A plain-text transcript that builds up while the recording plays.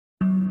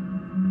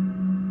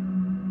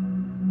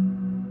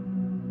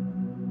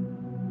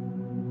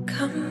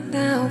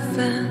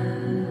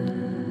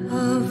fount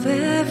of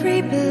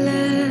every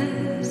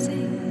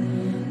blessing.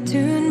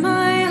 Tune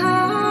my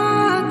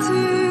heart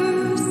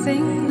to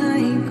sing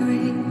thy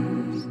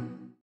grace.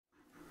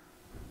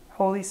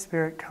 Holy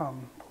Spirit,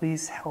 come,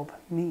 please help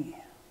me.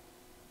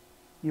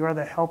 You are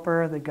the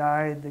helper, the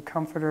guide, the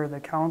comforter, the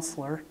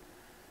counselor.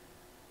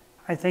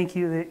 I thank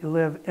you that you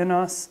live in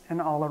us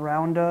and all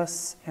around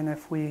us, and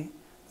if we,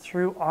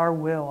 through our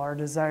will, our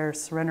desire,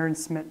 surrender and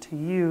submit to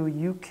you,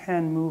 you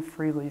can move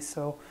freely.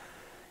 So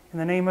in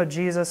the name of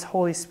Jesus,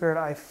 Holy Spirit,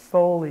 I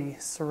fully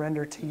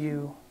surrender to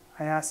you.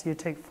 I ask you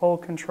to take full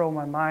control of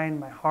my mind,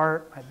 my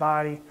heart, my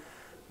body,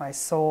 my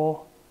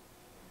soul.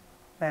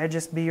 May I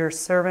just be your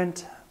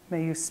servant.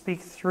 May you speak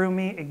through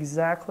me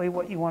exactly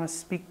what you want to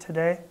speak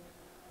today.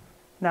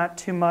 Not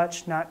too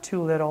much, not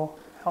too little.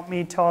 Help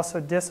me to also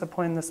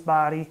discipline this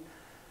body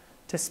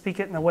to speak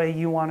it in the way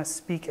you want to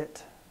speak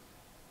it.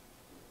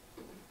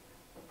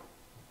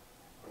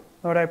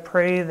 Lord, I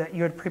pray that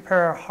you would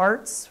prepare our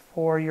hearts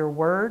for your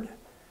word.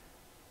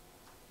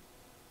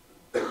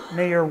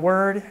 May your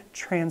word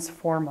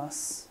transform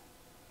us.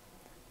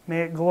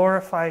 May it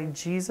glorify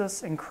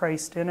Jesus and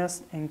Christ in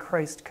us and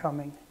Christ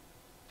coming.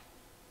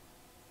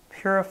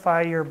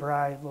 Purify your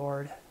bride,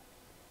 Lord.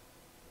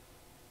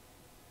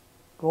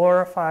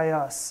 Glorify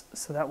us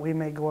so that we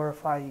may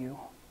glorify you.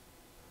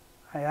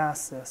 I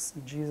ask this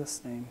in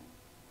Jesus' name.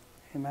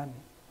 Amen.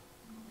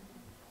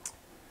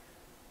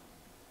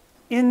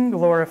 In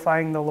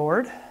glorifying the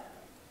Lord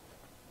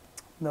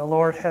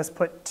has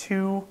put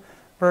two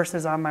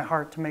verses on my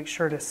heart to make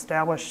sure to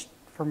establish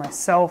for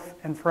myself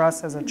and for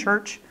us as a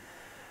church.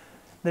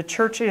 The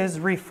church is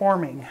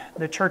reforming,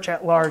 the church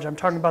at large. I'm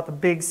talking about the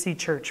Big C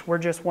church. We're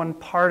just one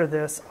part of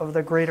this, of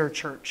the greater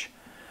church.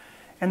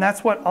 And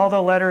that's what all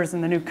the letters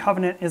in the New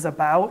Covenant is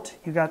about.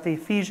 You got the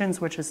Ephesians,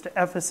 which is to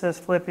Ephesus,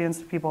 Philippians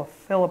to the people of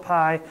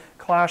Philippi,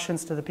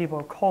 Colossians to the people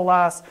of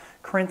Colossus,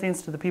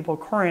 Corinthians to the people of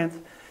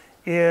Corinth,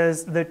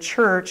 is the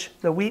church,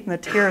 the wheat and the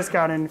tares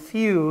got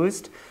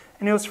infused.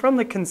 And it was from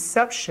the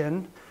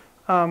conception,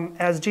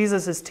 as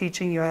Jesus is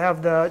teaching, you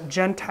have the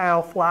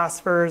Gentile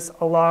philosophers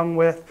along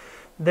with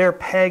their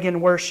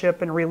pagan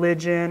worship and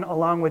religion,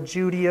 along with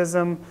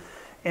Judaism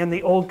and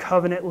the Old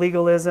Covenant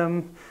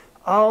legalism.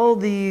 All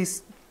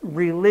these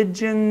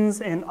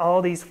religions and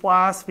all these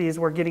philosophies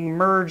were getting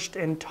merged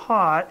and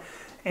taught,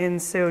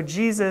 and so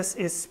Jesus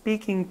is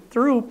speaking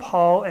through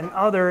Paul and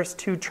others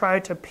to try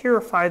to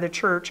purify the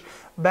church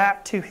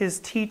back to his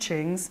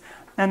teachings,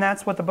 and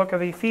that's what the book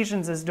of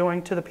Ephesians is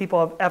doing to the people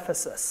of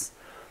Ephesus.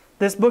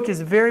 This book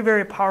is very,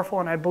 very powerful,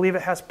 and I believe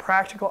it has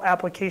practical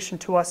application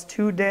to us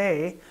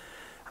today,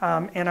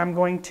 and I'm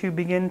going to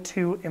begin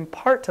to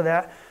impart to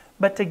that.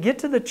 But to get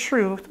to the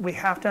truth, we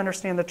have to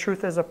understand the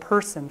truth as a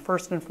person,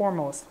 first and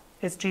foremost.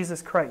 It's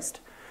Jesus Christ.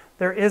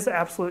 There is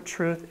absolute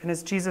truth, and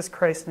it's Jesus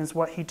Christ and is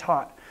what he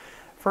taught.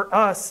 For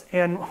us,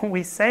 and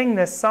we sang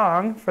this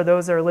song, for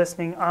those that are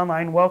listening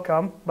online,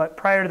 welcome, but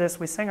prior to this,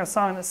 we sang a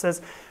song that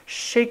says,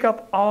 "Shake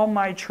up all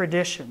my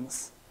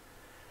traditions."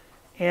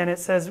 And it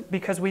says,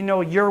 because we know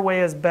your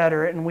way is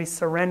better, and we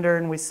surrender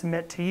and we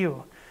submit to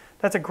you.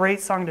 That's a great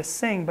song to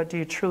sing, but do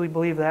you truly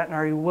believe that, and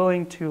are you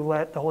willing to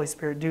let the Holy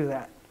Spirit do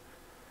that?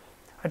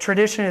 A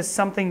tradition is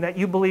something that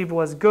you believed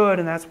was good,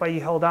 and that's why you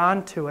held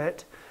on to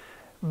it.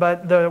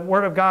 But the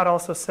Word of God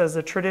also says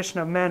the tradition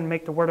of men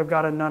make the Word of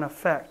God of none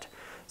effect.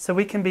 So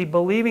we can be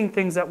believing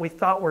things that we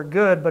thought were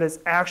good, but it's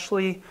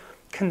actually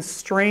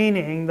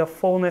constraining the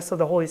fullness of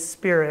the Holy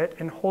Spirit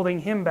and holding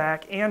him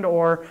back, and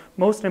or,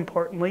 most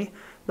importantly,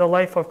 the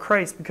life of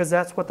Christ, because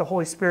that's what the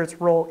Holy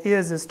Spirit's role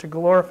is to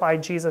glorify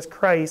Jesus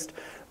Christ,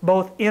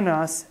 both in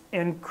us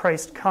and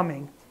Christ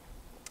coming.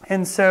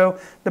 And so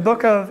the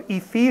book of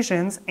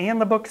Ephesians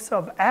and the books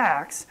of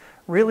Acts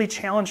really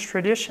challenge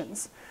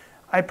traditions.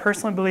 I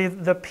personally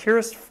believe the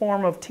purest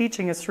form of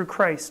teaching is through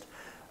Christ.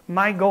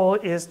 My goal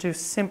is to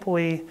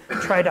simply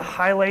try to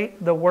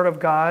highlight the Word of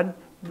God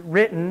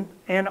written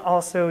and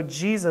also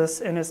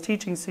Jesus and his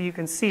teaching so you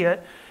can see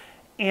it.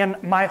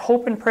 And my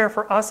hope and prayer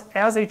for us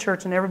as a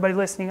church and everybody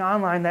listening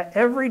online, that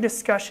every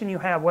discussion you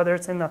have, whether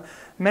it's in the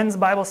men's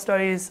Bible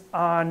studies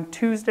on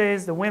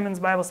Tuesdays, the women's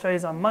Bible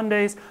studies on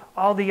Mondays,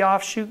 all the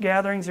offshoot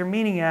gatherings you're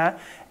meeting at,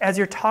 as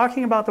you're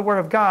talking about the Word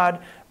of God,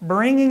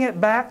 bringing it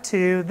back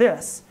to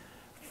this.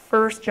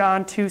 1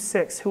 John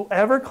 2:6,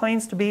 whoever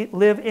claims to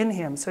live in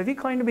him. So if you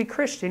claim to be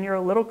Christian, you're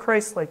a little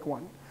Christ-like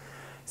one.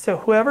 So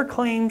whoever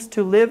claims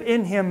to live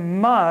in him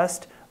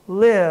must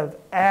live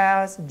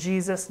as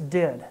Jesus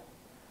did.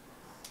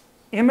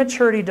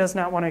 Immaturity does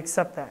not want to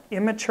accept that.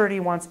 Immaturity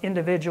wants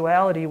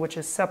individuality, which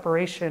is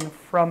separation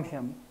from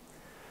him.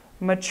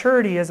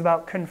 Maturity is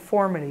about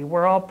conformity.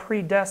 We're all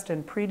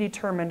predestined,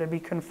 predetermined to be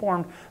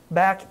conformed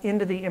back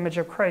into the image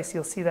of Christ.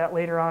 You'll see that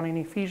later on in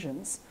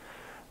Ephesians.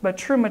 But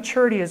true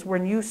maturity is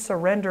when you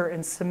surrender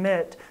and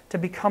submit to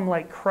become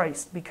like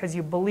Christ because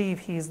you believe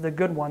he's the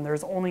good one.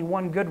 There's only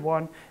one good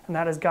one, and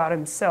that is God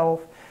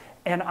himself.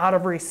 And out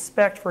of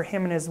respect for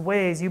him and his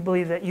ways, you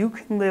believe that you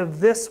can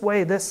live this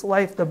way, this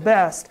life the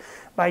best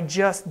by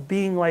just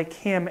being like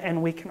him,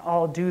 and we can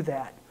all do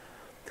that.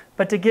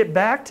 But to get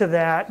back to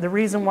that, the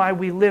reason why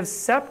we live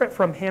separate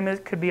from him,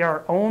 it could be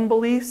our own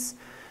beliefs,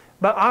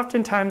 but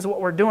oftentimes what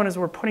we're doing is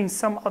we're putting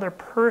some other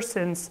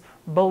person's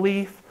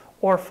belief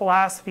or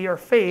philosophy or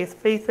faith.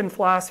 Faith and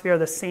philosophy are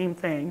the same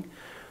thing.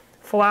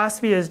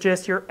 Philosophy is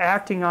just you're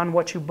acting on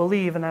what you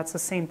believe, and that's the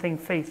same thing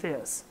faith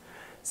is.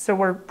 So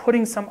we're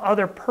putting some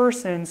other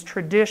person's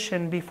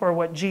tradition before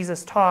what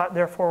Jesus taught,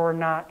 therefore we're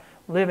not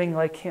living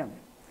like him.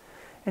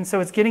 And so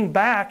it's getting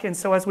back, and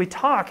so as we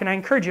talk, and I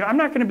encourage you, I'm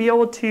not going to be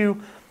able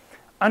to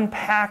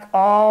unpack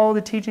all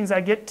the teachings I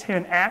get to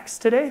in Acts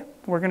today.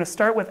 We're going to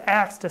start with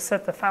Acts to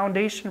set the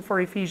foundation for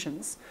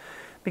Ephesians.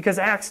 Because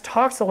Acts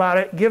talks a lot,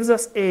 it gives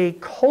us a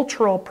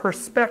cultural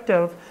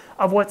perspective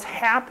of what's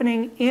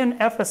happening in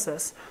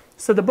Ephesus.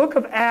 So the book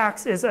of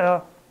Acts is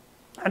an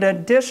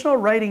additional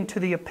writing to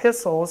the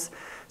epistles.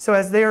 So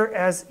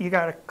as you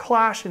got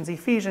Colossians,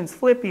 Ephesians,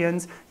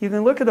 Philippians, you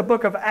can look at the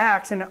book of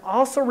Acts, and it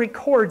also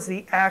records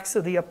the Acts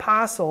of the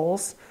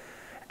apostles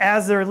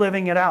as they're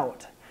living it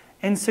out.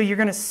 And so you're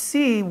going to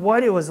see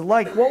what it was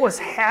like, what was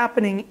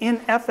happening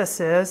in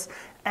Ephesus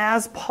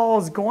as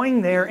Paul's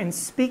going there and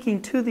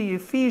speaking to the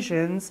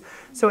Ephesians.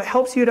 So it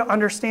helps you to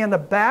understand the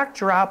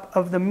backdrop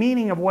of the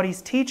meaning of what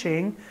he's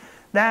teaching.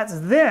 That's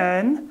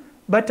then,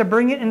 but to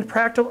bring it into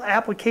practical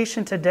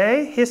application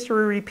today,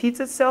 history repeats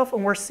itself,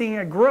 and we're seeing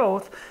a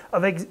growth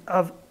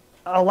of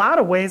a lot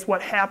of ways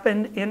what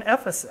happened in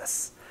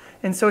Ephesus.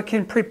 And so it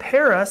can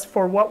prepare us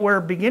for what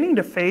we're beginning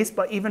to face,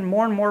 but even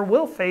more and more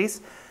will face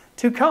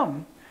to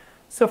come.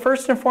 So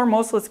first and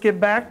foremost, let's get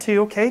back to,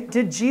 okay,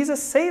 did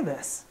Jesus say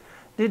this?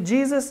 Did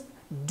Jesus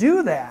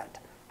do that?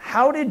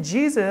 How did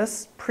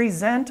Jesus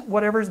present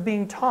whatever's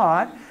being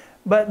taught?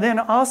 But then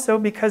also,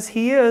 because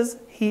he is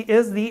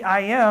the I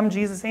am,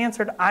 Jesus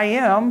answered, I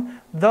am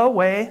the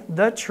way,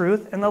 the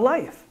truth, and the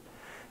life.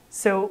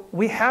 So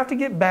we have to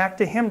get back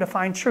to him to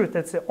find truth.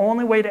 That's the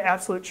only way to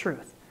absolute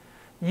truth.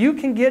 You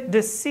can get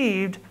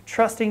deceived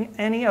trusting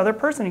any other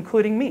person,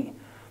 including me.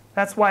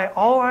 That's why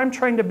all I'm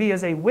trying to be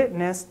is a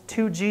witness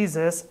to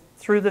Jesus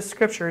through the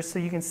scriptures so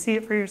you can see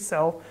it for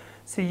yourself,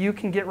 so you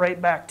can get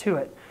right back to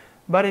it.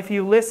 But if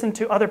you listen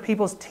to other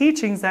people's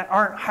teachings that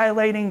aren't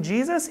highlighting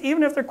Jesus,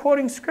 even if they're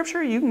quoting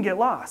scripture, you can get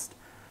lost.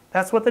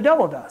 That's what the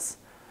devil does.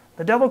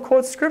 The devil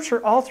quotes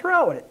scripture all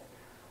throughout it.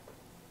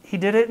 He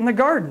did it in the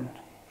garden.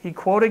 He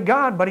quoted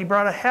God, but he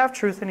brought a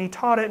half-truth and he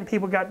taught it and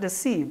people got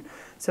deceived.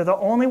 So the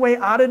only way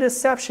out of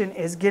deception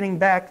is getting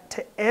back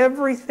to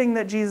everything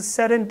that Jesus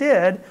said and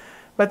did.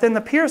 But then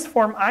the purest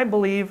form, I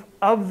believe,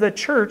 of the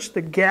church,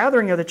 the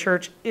gathering of the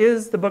church,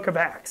 is the book of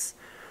Acts.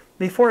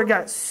 Before it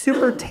got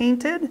super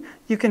tainted,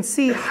 you can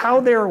see how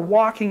they're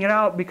walking it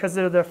out because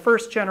they're the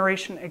first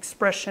generation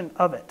expression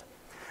of it.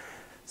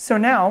 So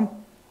now,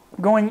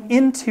 going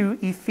into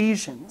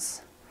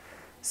Ephesians.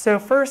 So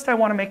first I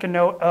want to make a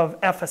note of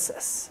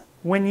Ephesus.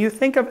 When you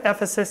think of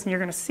Ephesus, and you're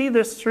going to see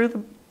this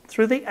through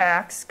the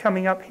Acts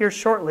coming up here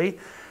shortly,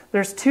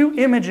 there's two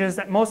images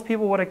that most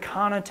people would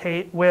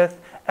connotate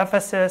with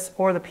Ephesus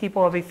or the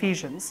people of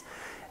Ephesians.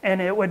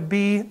 And it would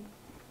be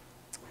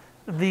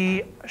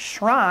the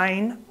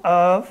shrine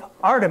of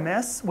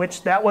Artemis,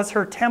 which that was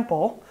her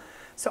temple.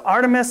 So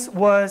Artemis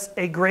was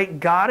a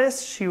great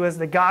goddess. She was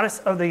the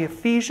goddess of the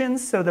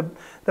Ephesians. So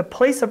the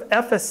place of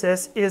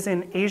Ephesus is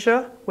in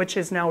Asia, which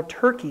is now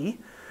Turkey.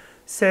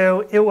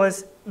 So it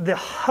was the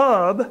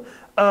hub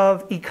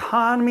of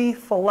economy,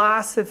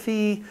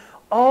 philosophy,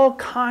 all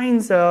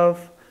kinds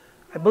of,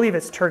 I believe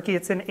it's Turkey,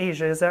 it's in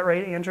Asia. Is that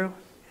right, Andrew?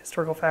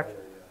 Historical fact?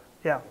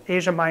 Yeah,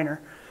 Asia Minor.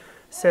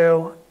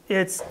 So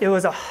it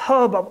was a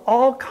hub of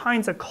all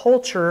kinds of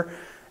culture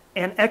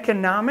and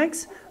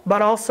economics,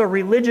 but also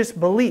religious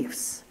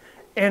beliefs.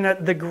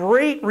 And the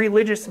great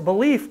religious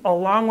belief,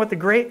 along with the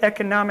great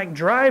economic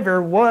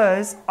driver,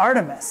 was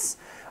Artemis.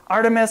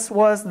 Artemis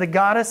was the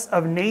goddess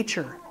of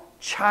nature,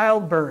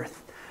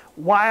 childbirth,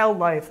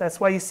 wildlife. That's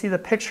why you see the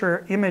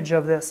picture image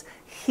of this.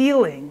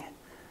 Healing.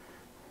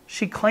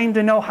 She claimed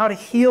to know how to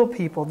heal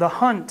people, the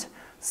hunt,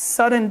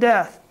 sudden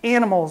death,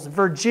 animals,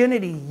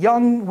 virginity,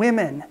 young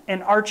women,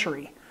 and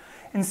archery.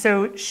 And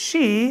so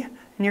she, and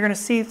you're going to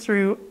see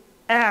through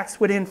Acts,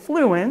 would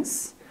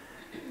influence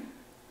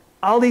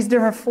all these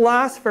different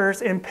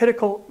philosophers and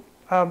pivotal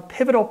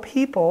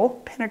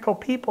people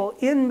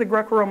in the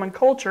Greco-Roman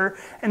culture,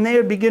 and they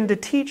would begin to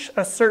teach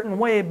a certain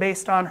way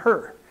based on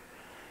her.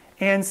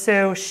 And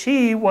so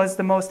she was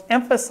the most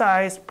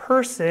emphasized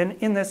person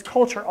in this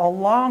culture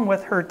along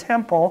with her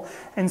temple.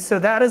 And so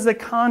that is the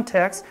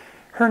context.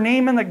 Her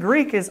name in the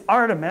Greek is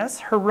Artemis.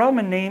 Her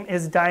Roman name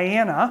is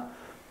Diana.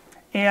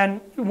 And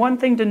one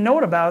thing to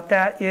note about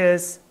that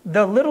is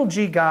the little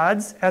g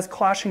gods, as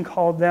Colossians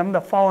called them,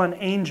 the fallen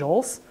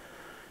angels,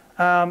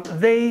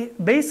 they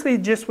basically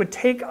just would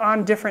take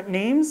on different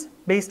names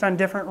based on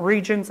different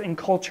regions and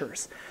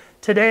cultures.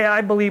 Today, I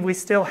believe we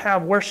still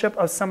have worship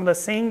of some of the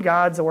same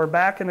gods that were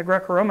back in the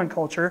Greco-Roman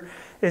culture.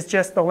 It's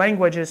just the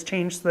language has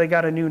changed, so they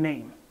got a new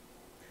name.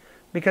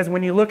 Because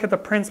when you look at the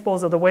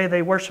principles of the way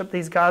they worship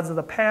these gods of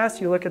the past,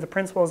 you look at the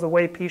principles of the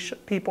way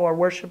people are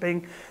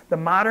worshiping the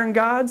modern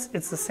gods,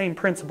 it's the same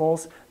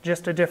principles,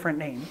 just a different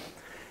name.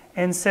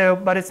 And so,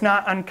 but it's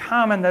not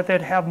uncommon that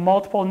they'd have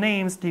multiple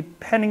names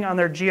depending on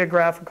their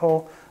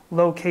geographical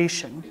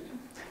location.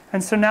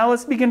 And so now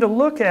let's begin to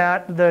look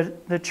at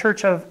the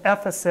church of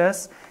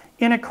Ephesus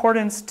in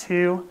accordance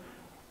to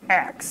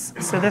Acts.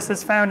 So this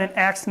is found in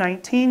Acts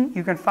 19.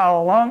 You can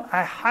follow along.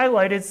 I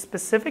highlighted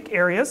specific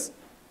areas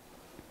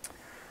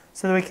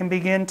so that we can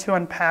begin to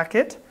unpack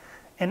it.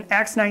 In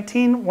Acts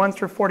 19, 1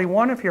 through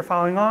 41, if you're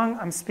following along,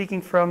 I'm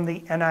speaking from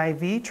the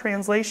NIV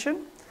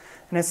translation.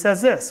 And it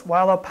says this: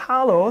 while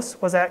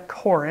Apollos was at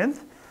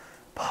Corinth,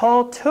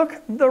 Paul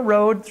took the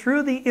road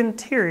through the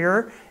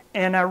interior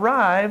and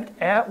arrived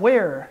at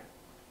where?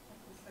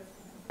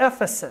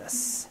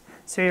 Ephesus.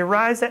 So he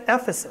arrives at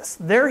Ephesus.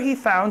 There he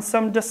found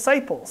some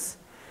disciples.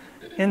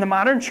 In the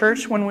modern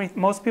church, when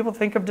most people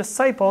think of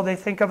disciple, they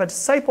think of a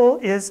disciple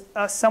is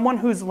someone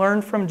who's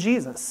learned from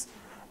Jesus,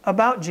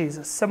 about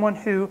Jesus, someone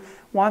who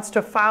wants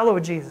to follow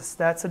Jesus.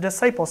 That's a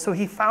disciple. So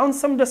he found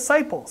some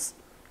disciples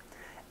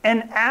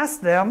and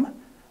asked them,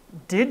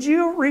 did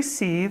you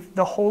receive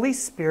the Holy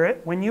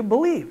Spirit when you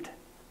believed?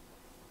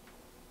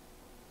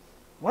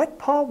 What,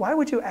 Paul? Why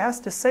would you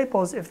ask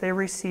disciples if they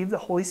received the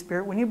Holy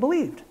Spirit when you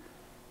believed?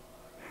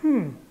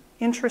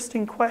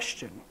 Interesting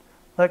question.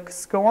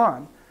 Let's go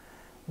on.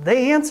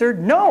 They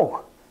answered,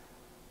 no.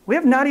 We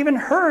have not even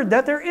heard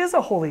that there is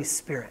a Holy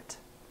Spirit.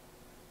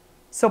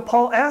 So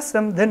Paul asked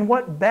them, then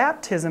what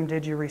baptism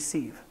did you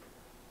receive?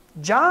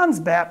 John's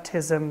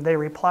baptism, they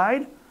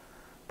replied.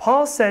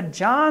 Paul said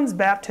John's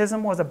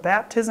baptism was a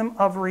baptism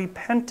of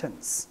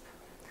repentance.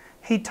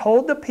 He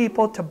told the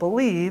people to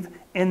believe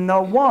in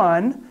the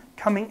one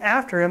coming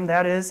after him,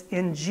 that is,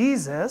 in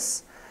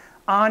Jesus.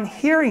 On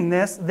hearing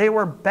this, they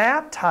were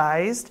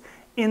baptized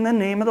in the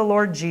name of the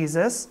Lord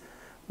Jesus.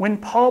 When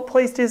Paul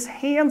placed his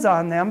hands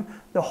on them,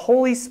 the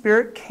Holy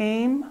Spirit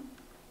came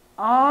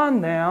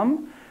on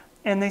them,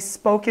 and they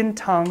spoke in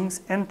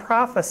tongues and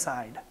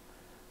prophesied.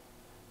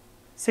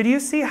 So do you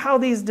see how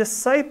these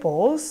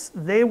disciples,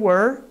 they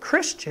were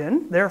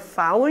Christian, they're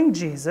following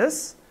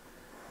Jesus.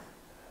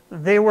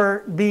 They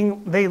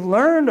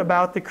learned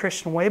about the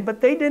Christian way,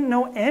 but they didn't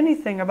know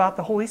anything about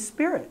the Holy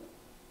Spirit.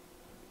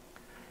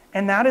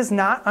 And that is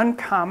not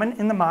uncommon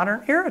in the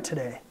modern era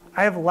today.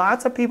 I have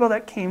lots of people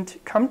that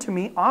come to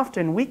me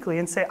often, weekly,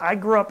 and say, I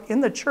grew up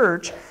in the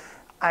church,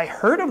 I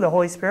heard of the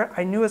Holy Spirit,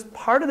 I knew as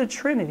part of the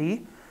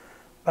Trinity,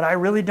 but I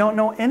really don't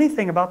know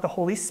anything about the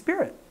Holy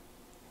Spirit.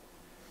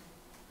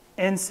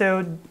 And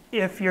so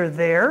if you're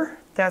there,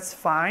 that's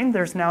fine.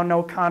 There's now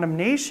no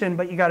condemnation,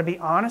 but you got to be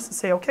honest and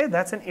say, okay,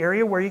 that's an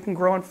area where you can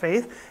grow in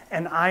faith,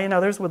 and I and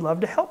others would love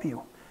to help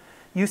you.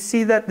 You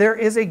see that there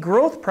is a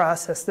growth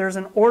process. There's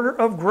an order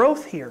of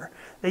growth here,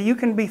 that you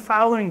can be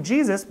following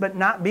Jesus but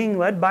not being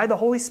led by the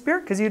Holy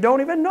Spirit because you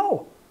don't even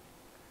know.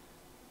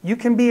 You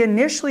can be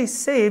initially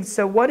saved.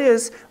 So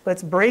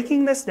let's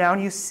breaking this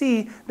down. You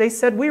see, they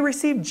said, we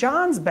received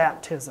John's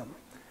baptism.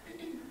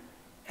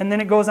 And then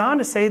it goes on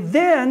to say,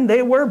 then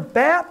they were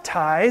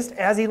baptized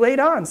as he laid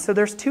on. So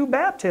there's two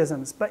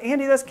baptisms. But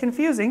Andy, that's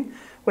confusing,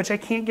 which I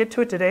can't get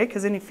to it today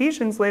because in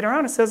Ephesians later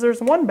on it says there's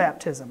one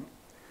baptism.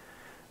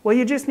 Well,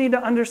 you just need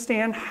to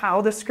understand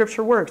how the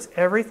scripture works.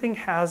 Everything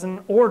has an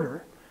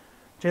order.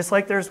 Just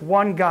like there's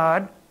one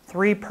God,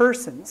 three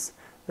persons.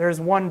 There's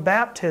one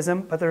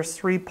baptism, but there's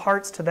three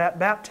parts to that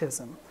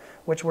baptism,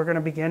 which we're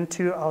going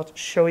to I'll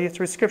show you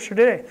through scripture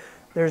today.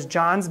 There's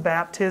John's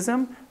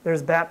baptism,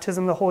 there's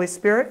baptism of the Holy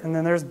Spirit, and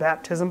then there's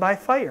baptism by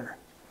fire.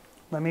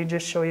 Let me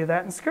just show you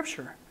that in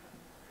scripture.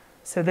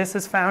 So this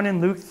is found in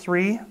Luke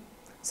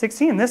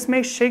 3:16. This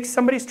may shake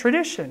somebody's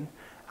tradition.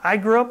 I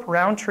grew up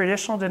around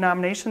traditional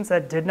denominations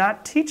that did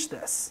not teach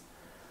this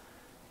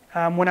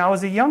when I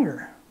was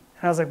younger.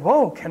 And I was like,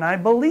 whoa, can I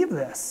believe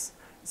this?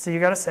 So you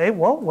got to say,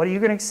 well, what are you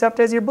going to accept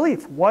as your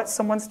belief? What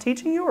someone's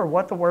teaching you or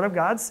what the Word of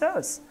God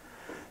says?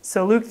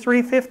 So Luke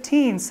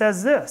 3:15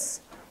 says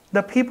this.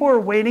 The people were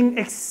waiting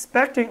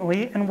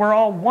expectantly and were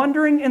all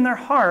wondering in their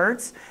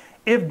hearts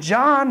if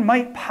John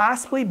might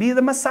possibly be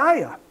the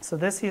Messiah. So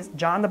this is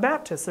John the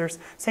Baptist. They're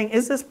saying,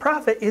 is this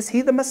prophet, is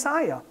he the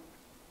Messiah?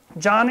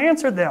 John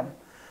answered them,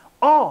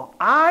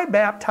 I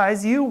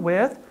baptize you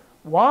with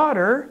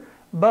water,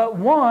 but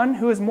one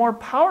who is more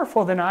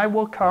powerful than I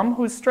will come,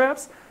 whose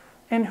straps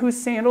and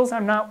whose sandals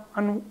I'm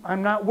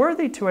not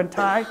worthy to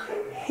untie.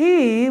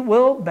 He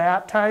will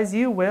baptize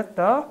you with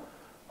the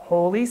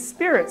Holy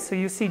Spirit. So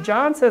you see,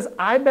 John says,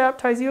 I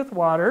baptize you with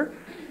water,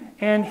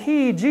 and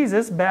he,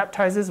 Jesus,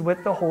 baptizes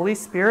with the Holy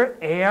Spirit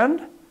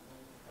and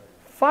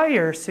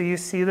fire. So you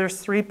see there's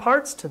three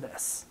parts to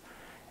this.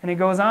 And he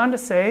goes on to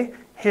say,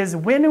 his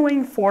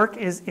winnowing fork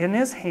is in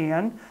his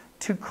hand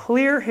to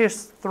clear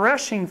his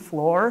threshing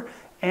floor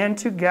and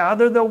to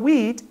gather the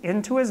wheat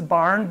into his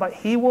barn, but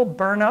he will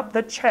burn up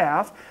the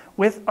chaff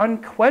with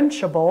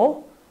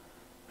unquenchable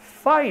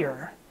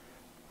fire.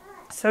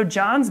 So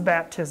John's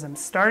baptism,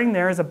 starting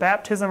there, is a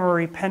baptism of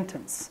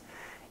repentance.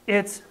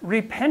 It's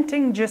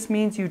repenting just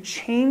means you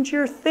change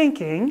your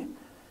thinking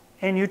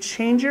and you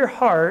change your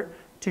heart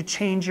to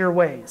change your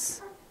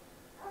ways.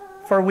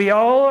 For we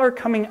all are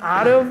coming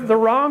out of the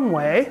wrong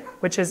way,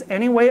 which is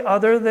any way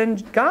other than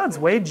God's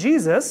way,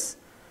 Jesus.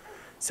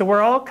 So we're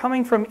all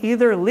coming from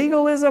either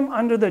legalism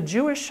under the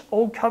Jewish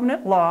Old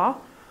Covenant law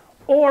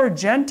or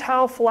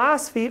Gentile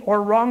philosophy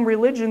or wrong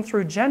religion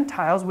through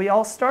Gentiles. We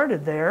all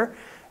started there,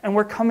 and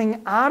we're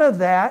coming out of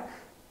that.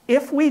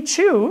 If we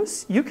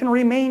choose, you can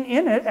remain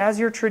in it as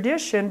your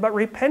tradition, but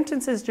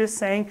repentance is just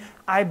saying,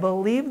 I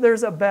believe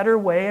there's a better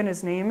way, and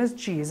his name is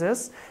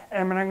Jesus,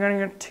 and I'm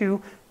going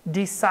to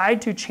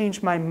decide to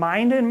change my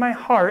mind and my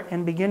heart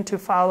and begin to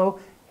follow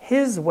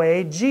his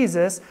way,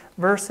 Jesus,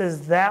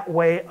 versus that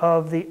way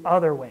of the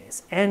other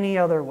ways, any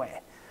other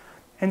way.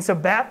 And so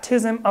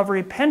baptism of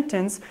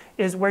repentance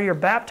is where you're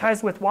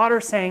baptized with water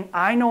saying,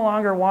 I no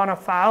longer want to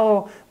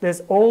follow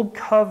this old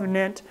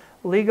covenant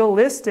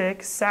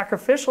legalistic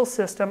sacrificial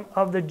system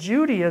of the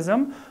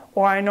Judaism,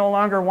 or I no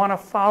longer want to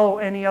follow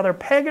any other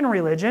pagan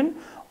religion,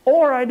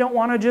 or I don't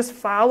want to just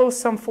follow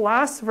some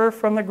philosopher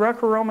from the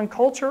Greco-Roman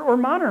culture or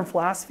modern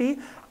philosophy.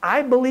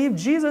 I believe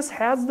Jesus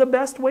has the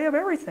best way of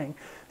everything.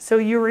 So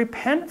you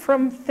repent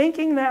from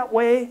thinking that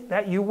way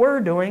that you were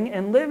doing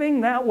and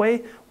living that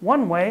way,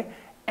 one way,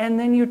 and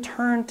then you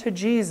turn to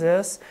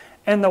Jesus.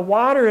 And the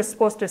water is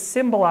supposed to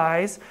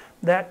symbolize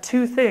that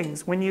two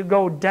things. When you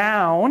go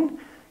down,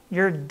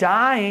 you're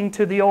dying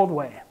to the old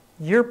way.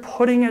 You're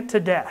putting it to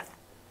death.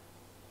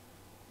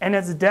 And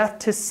it's death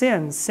to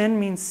sin. Sin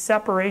means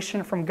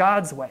separation from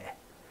God's way.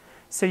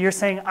 So you're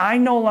saying, I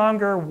no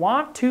longer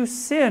want to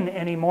sin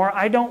anymore.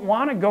 I don't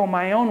want to go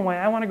my own way.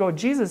 I want to go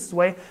Jesus'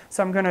 way.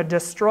 So I'm going to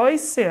destroy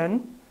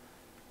sin.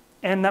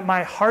 And that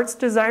my heart's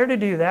desire to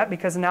do that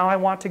because now I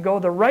want to go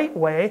the right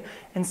way.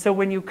 And so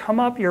when you come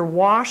up, you're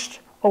washed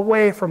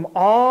away from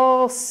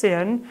all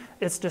sin.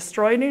 It's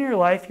destroyed in your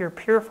life. You're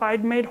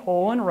purified, made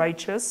whole, and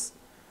righteous.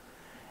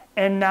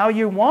 And now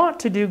you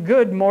want to do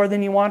good more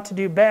than you want to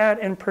do bad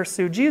and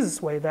pursue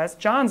Jesus' way. That's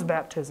John's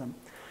baptism.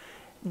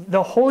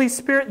 The Holy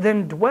Spirit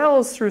then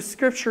dwells through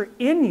Scripture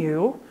in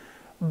you,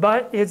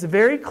 but it's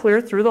very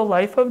clear through the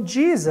life of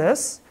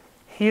Jesus.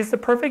 He's the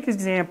perfect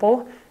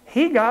example.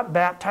 He got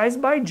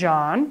baptized by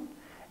John,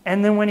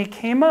 and then when he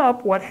came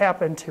up, what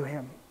happened to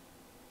him?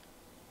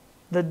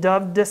 The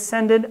dove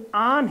descended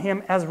on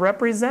him as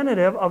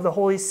representative of the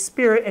Holy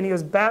Spirit, and he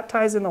was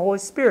baptized in the Holy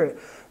Spirit.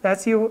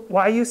 That's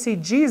why you see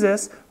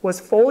Jesus was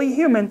fully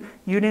human.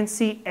 You didn't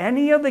see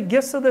any of the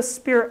gifts of the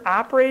Spirit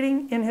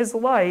operating in his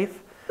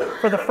life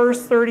for the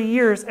first 30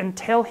 years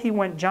until he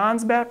went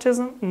John's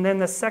baptism, and then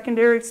the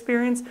secondary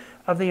experience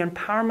of the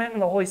empowerment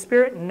in the Holy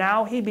Spirit.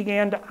 Now he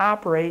began to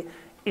operate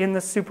in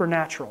the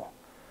supernatural.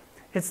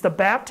 It's the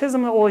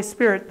baptism of the Holy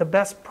Spirit. The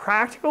best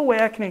practical way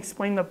I can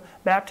explain the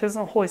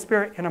baptism of the Holy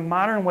Spirit in a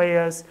modern way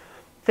is,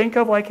 think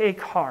of like a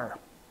car.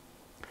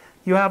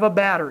 You have a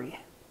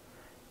battery.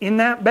 In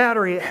that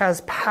battery, it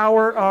has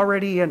power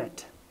already in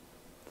it.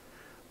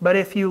 But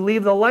if you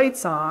leave the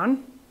lights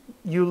on,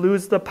 you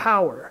lose the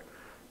power.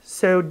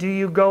 So do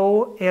you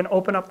go and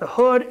open up the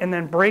hood and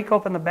then break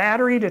open the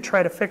battery to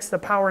try to fix the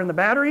power in the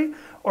battery?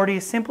 Or do you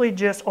simply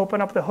just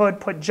open up the hood,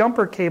 put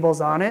jumper cables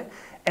on it,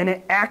 and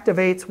it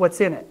activates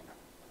what's in it?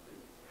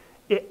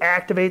 It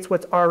activates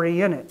what's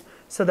already in it.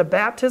 So the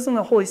baptism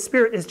of the Holy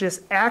Spirit is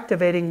just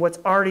activating what's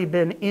already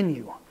been in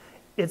you.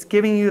 It's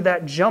giving you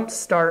that jump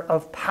start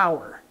of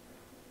power.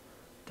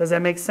 Does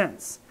that make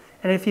sense?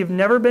 And if you've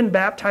never been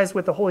baptized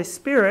with the Holy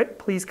Spirit,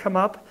 please come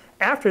up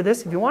after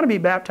this. If you want to be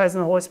baptized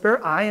in the Holy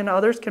Spirit, I and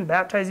others can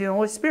baptize you in the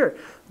Holy Spirit.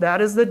 That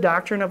is the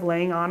doctrine of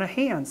laying on of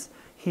hands.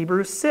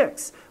 Hebrews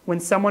 6. When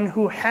someone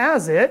who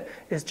has it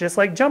is just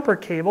like jumper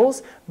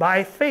cables,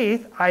 by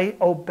faith, I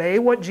obey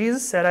what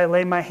Jesus said. I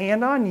lay my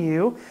hand on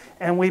you,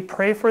 and we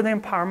pray for the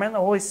empowerment of the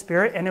Holy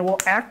Spirit, and it will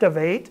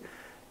activate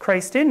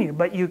Christ in you.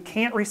 But you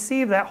can't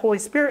receive that Holy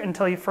Spirit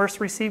until you first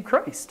receive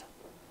Christ,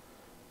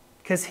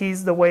 because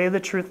he's the way, the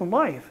truth, and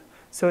life.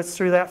 So it's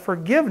through that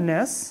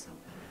forgiveness.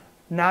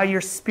 Now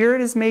your spirit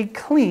is made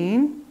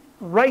clean,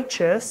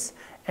 righteous,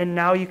 and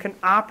now you can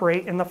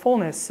operate in the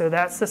fullness. So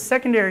that's the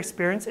secondary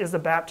experience, is the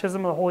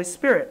baptism of the Holy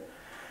Spirit.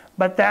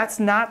 But that's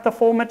not the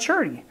full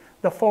maturity.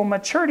 The full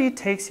maturity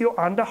takes you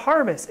on to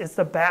harvest. It's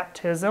the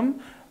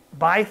baptism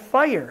by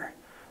fire.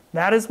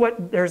 That is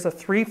what, there's a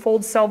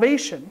threefold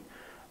salvation.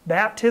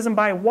 Baptism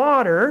by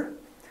water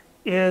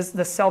is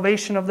the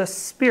salvation of the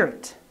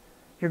Spirit.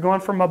 You're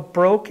going from a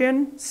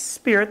broken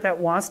spirit that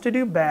wants to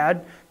do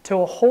bad to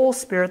a whole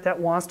spirit that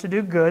wants to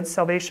do good,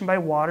 salvation by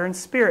water and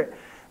spirit.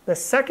 The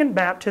second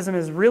baptism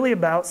is really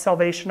about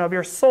salvation of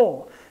your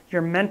soul,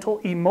 your mental,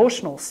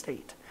 emotional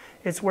state.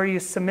 It's where you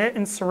submit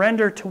and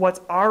surrender to what's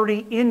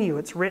already in you.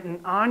 It's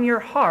written on your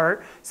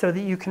heart so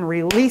that you can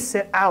release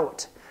it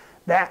out.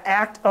 That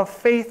act of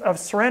faith of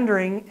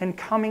surrendering and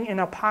coming in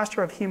a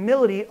posture of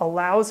humility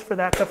allows for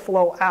that to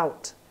flow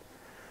out.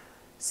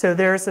 So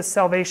there's the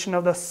salvation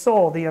of the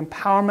soul, the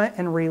empowerment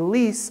and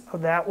release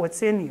of that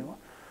what's in you.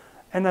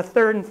 And the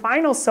third and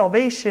final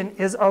salvation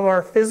is of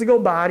our physical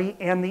body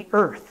and the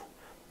earth.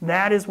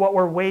 That is what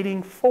we're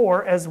waiting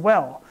for as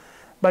well.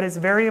 But it's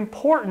very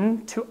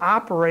important to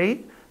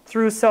operate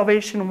through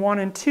salvation 1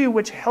 and 2,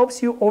 which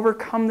helps you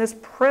overcome this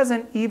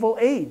present evil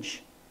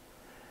age.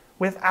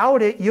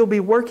 Without it, you'll be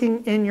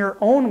working in your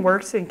own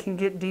works and can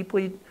get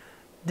deeply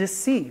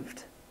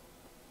deceived.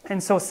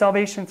 And so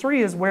salvation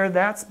 3 is where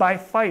that's by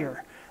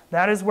fire.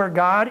 That is where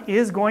God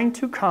is going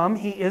to come.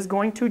 He is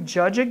going to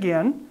judge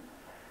again.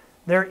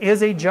 There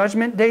is a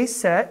judgment day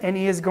set, and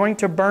he is going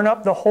to burn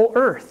up the whole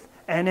earth.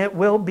 And it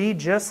will be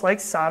just like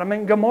Sodom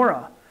and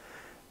Gomorrah.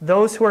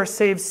 Those who are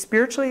saved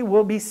spiritually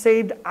will be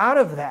saved out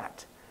of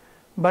that.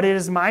 But it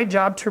is my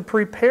job to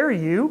prepare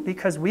you,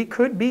 because we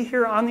could be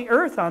here on the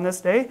earth on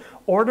this day,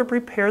 or to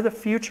prepare the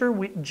future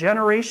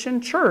generation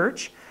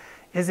church,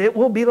 is it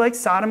will be like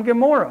Sodom and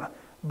Gomorrah.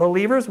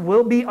 Believers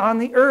will be on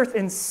the earth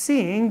and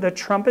seeing the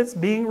trumpets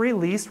being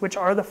released, which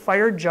are the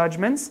fire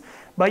judgments.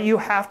 But you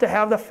have to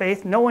have the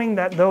faith knowing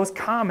that those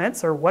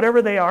comets, or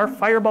whatever they are,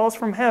 fireballs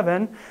from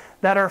heaven,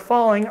 that are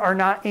falling are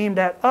not aimed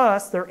at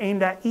us. They're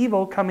aimed at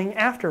evil coming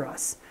after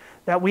us.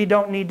 That we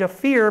don't need to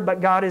fear,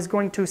 but God is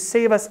going to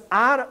save us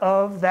out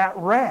of that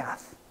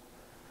wrath.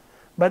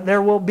 But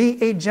there will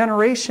be a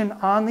generation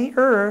on the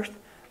earth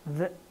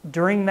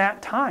during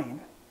that time.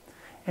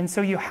 And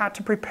so you have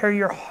to prepare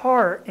your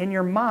heart and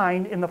your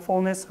mind in the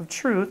fullness of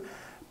truth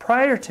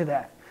prior to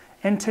that.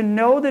 And to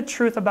know the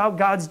truth about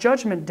God's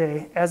judgment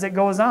day as it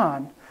goes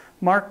on.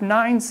 Mark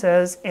 9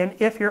 says, "And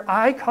if your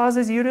eye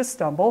causes you to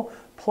stumble,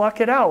 pluck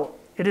it out.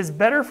 It is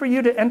better for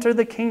you to enter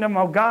the kingdom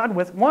of God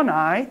with one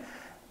eye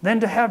than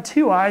to have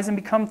two eyes and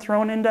become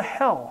thrown into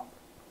hell."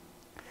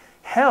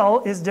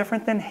 Hell is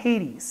different than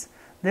Hades.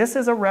 This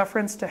is a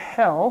reference to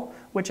hell,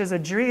 which is a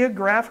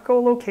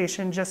geographical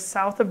location just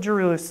south of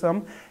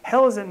Jerusalem.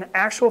 Hell is an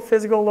actual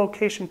physical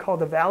location called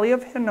the Valley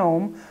of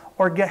Hinnom,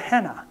 or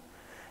Gehenna.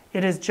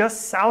 It is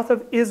just south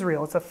of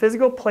Israel. It's a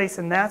physical place,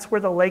 and that's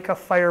where the lake of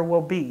fire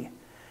will be.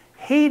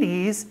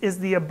 Hades is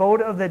the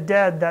abode of the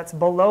dead that's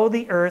below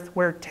the earth,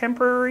 where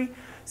temporary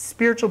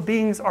spiritual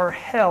beings are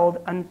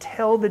held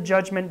until the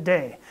judgment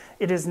day.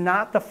 It is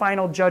not the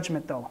final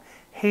judgment, though.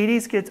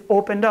 Hades gets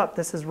opened up.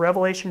 This is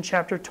Revelation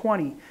chapter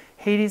 20.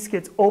 Hades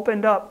gets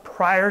opened up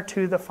prior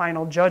to the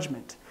final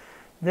judgment.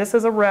 This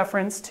is a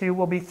reference to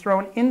will be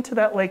thrown into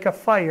that lake of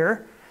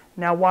fire.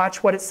 Now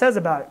watch what it says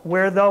about it.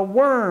 Where the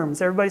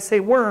worms, everybody say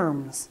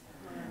worms,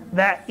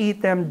 that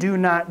eat them do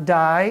not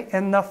die,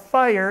 and the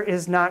fire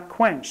is not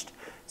quenched.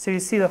 So you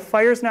see the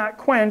fire's not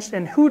quenched,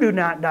 and who do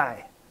not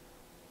die?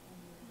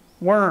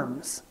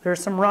 Worms.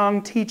 There's some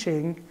wrong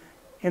teaching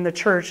in the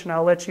church, and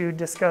I'll let you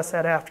discuss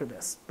that after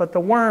this. But the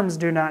worms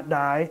do not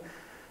die,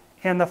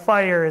 and the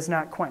fire is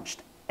not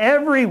quenched.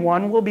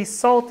 Everyone will be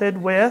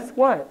salted with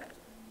what?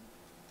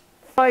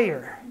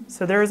 Fire.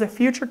 So there is a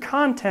future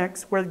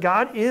context where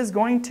God is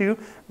going to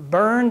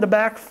burn the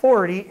back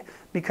 40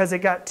 because it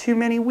got too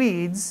many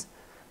weeds,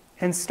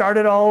 and start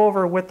it all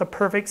over with the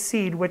perfect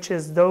seed, which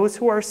is those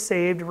who are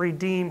saved,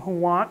 redeemed, who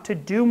want to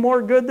do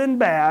more good than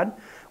bad,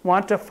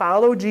 want to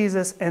follow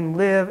Jesus and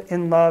live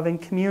in love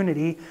and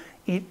community,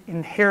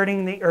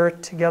 inheriting the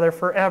earth together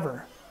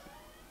forever.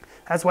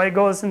 That's why it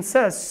goes and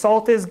says,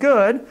 salt is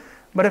good,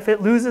 but if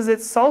it loses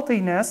its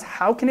saltiness,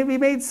 how can it be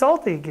made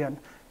salty again?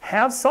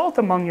 Have salt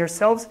among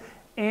yourselves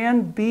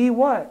and be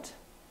what?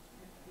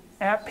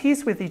 At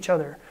peace with each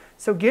other.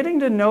 So getting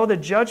to know the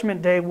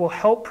judgment day will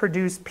help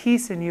produce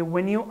peace in you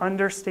when you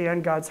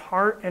understand God's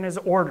heart and his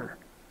order.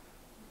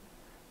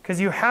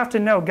 Because you have to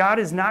know God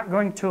is not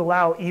going to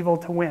allow evil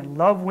to win.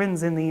 Love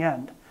wins in the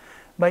end.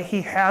 But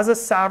he has a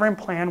sovereign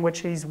plan which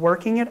he's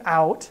working it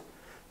out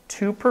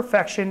to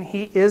perfection.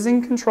 He is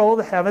in control of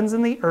the heavens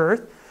and the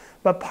earth.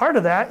 But part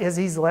of that is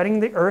he's letting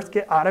the earth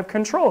get out of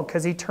control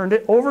because he turned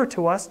it over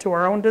to us to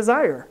our own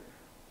desire.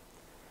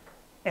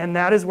 And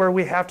that is where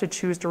we have to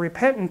choose to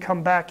repent and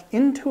come back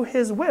into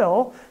his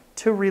will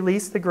to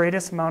release the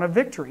greatest amount of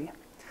victory.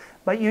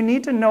 But you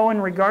need to know in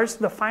regards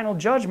to the final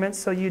judgment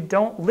so you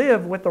don't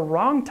live with the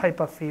wrong type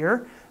of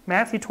fear.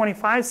 Matthew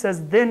 25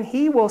 says, "Then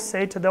he will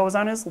say to those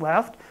on his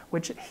left,"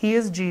 which he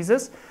is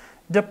Jesus,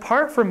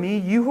 "Depart from me,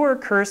 you who are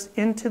cursed,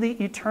 into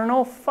the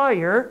eternal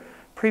fire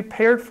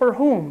prepared for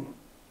whom?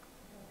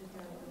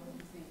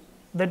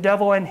 The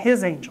devil and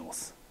his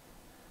angels."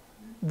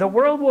 The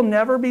world will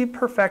never be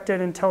perfected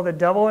until the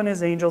devil and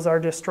his angels are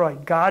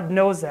destroyed. God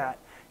knows that.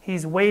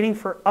 He's waiting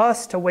for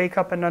us to wake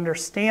up and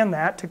understand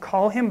that, to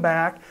call him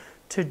back,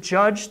 to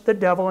judge the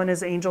devil and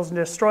his angels and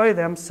destroy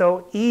them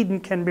so Eden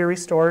can be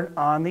restored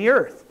on the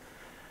earth.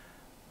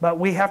 But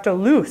we have to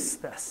loose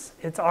this.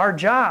 It's our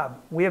job.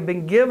 We have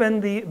been given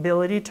the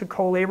ability to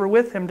co-labor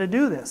with him to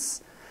do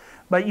this.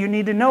 But you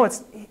need to know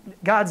it's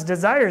God's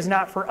desire is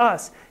not for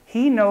us.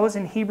 He knows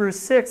in Hebrews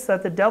 6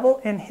 that the devil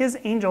and his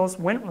angels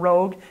went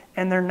rogue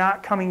and they're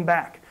not coming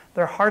back.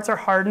 Their hearts are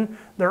hardened.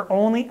 They're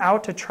only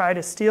out to try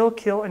to steal,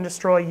 kill, and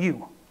destroy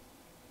you.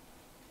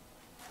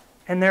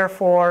 And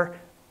therefore,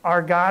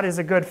 our God is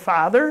a good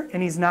father,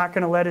 and he's not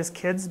going to let his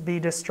kids be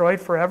destroyed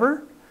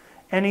forever.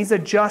 And he's a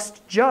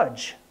just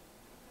judge.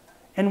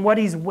 And what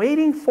he's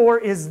waiting for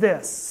is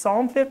this.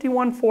 Psalm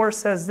 51:4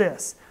 says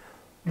this,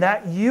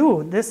 that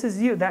you, this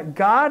is you, that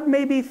God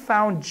may be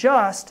found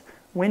just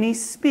when he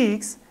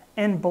speaks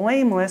and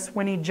blameless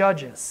when he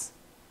judges.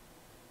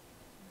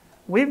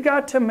 We've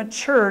got to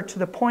mature to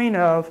the point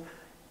of,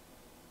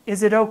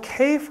 is it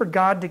okay for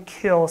God to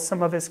kill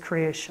some of his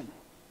creation?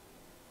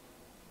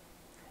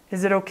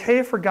 Is it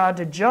okay for God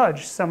to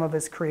judge some of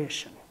his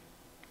creation?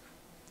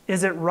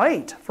 Is it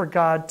right for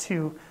God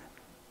to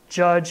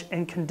judge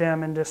and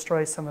condemn and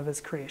destroy some of his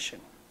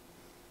creation?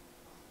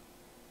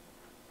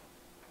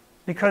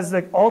 Because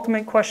the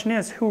ultimate question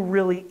is, who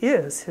really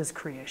is his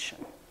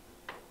creation?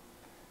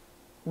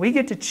 We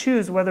get to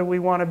choose whether we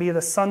want to be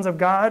the sons of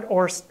God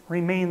or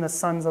remain the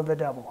sons of the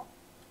devil.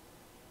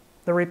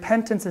 The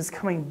repentance is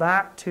coming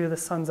back to the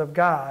sons of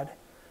God.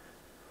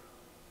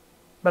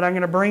 But I'm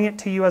going to bring it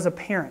to you as a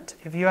parent.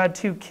 If you had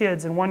 2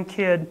 kids and one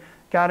kid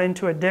got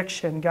into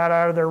addiction, got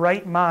out of their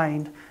right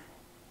mind,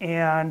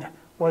 and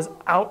was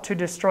out to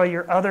destroy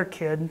your other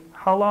kid,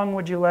 how long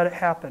would you let it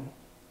happen?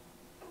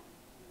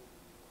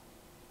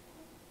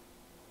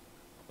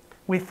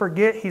 We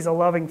forget he's a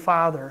loving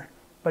father,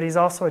 but he's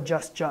also a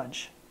just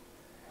judge.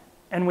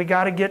 And we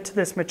got to get to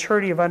this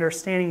maturity of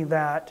understanding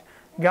that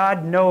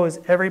God knows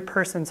every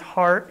person's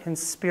heart and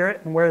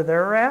spirit and where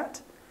they're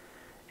at,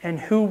 and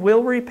who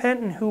will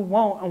repent and who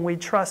won't, and we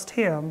trust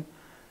him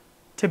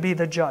to be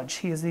the judge.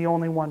 He is the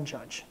only one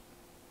judge.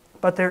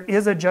 But there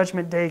is a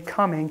judgment day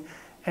coming,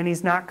 and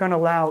he's not going to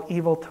allow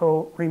evil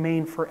to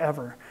remain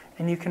forever.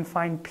 And you can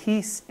find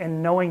peace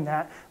in knowing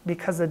that,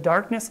 because the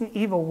darkness and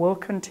evil will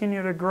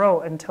continue to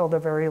grow until the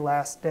very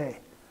last day.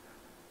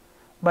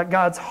 But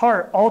God's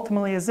heart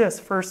ultimately is this,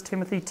 1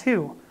 Timothy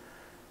 2.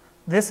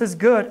 This is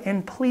good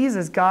and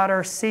pleases God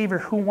our Savior,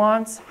 who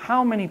wants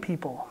how many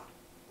people?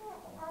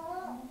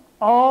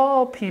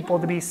 All people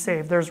to be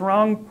saved. There's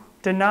wrong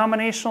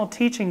denominational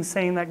teaching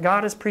saying that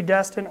God has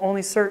predestined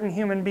only certain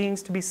human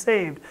beings to be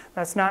saved.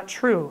 That's not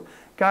true.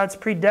 God's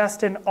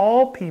predestined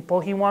all people.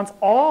 He wants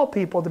all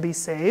people to be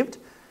saved.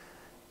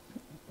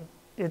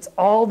 It's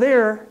all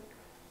there,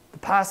 the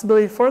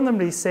possibility for them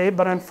to be saved,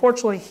 but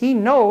unfortunately he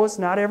knows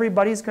not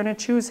everybody's going to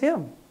choose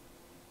him.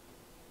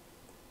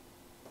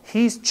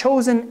 He's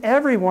chosen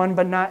everyone,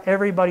 but not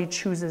everybody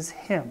chooses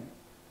him.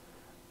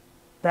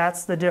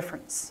 That's the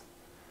difference.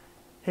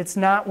 It's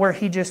not where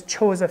he just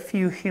chose a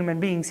few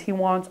human beings. He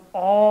wants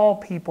all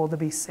people to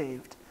be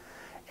saved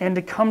and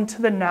to come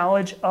to the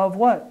knowledge of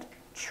what?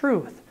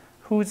 Truth.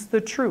 Who's the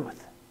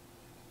truth?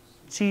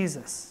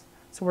 Jesus.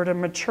 So we're to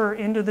mature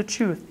into the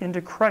truth, into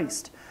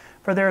Christ.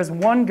 For there is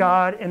one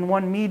God and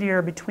one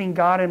mediator between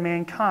God and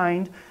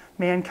mankind,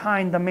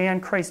 the man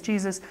Christ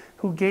Jesus,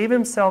 who gave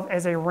himself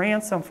as a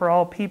ransom for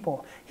all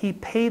people. He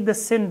paid the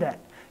sin debt.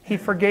 He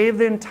forgave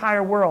the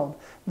entire world.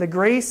 The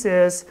grace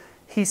is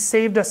he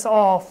saved us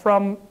all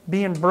from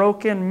being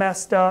broken,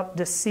 messed up,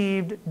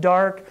 deceived,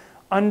 dark,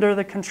 under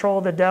the control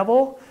of the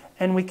devil,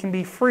 and we can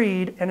be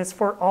freed, and it's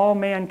for all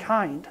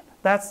mankind.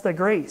 That's the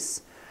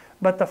grace.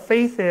 But the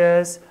faith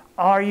is,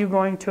 are you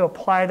going to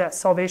apply that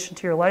salvation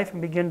to your life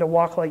and begin to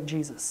walk like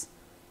Jesus?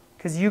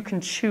 Because you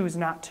can choose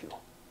not to.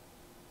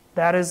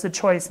 That is the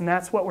choice, and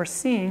that's what we're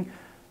seeing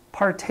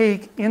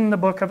partake in the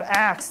book of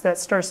Acts that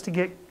starts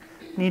to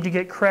need to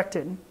get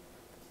corrected.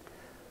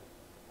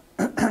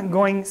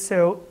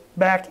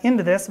 Back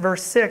into this,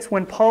 verse 6,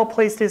 when Paul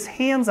placed his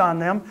hands on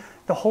them,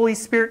 the Holy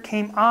Spirit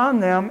came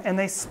on them, and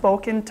they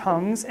spoke in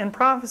tongues and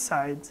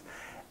prophesied.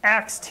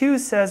 Acts 2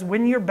 says,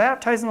 when you're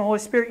baptized in the Holy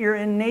Spirit, you're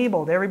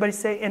enabled. Everybody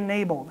say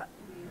enabled.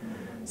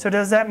 So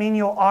does that mean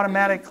you'll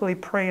automatically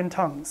pray in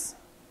tongues?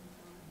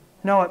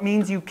 No, it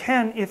means you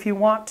can if you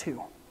want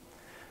to.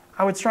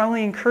 I would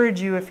strongly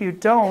encourage you, if you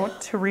don't,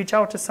 to reach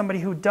out to somebody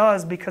who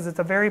does, because it's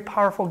a very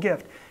powerful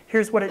gift.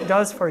 Here's what it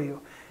does for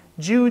you.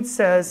 Jude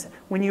says,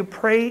 when you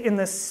pray in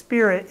the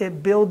Spirit,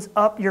 it builds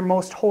up your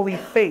most holy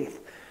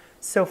faith.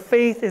 So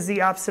faith is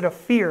the opposite of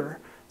fear.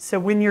 So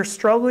when you're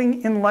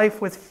struggling in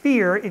life with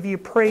fear, if you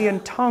pray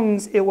in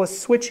tongues, it will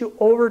switch you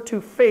over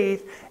to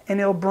faith, and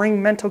it'll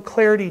bring mental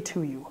clarity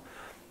to you.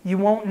 You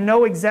won't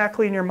know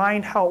exactly in your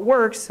mind how it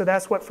works, so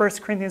that's what 1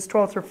 Corinthians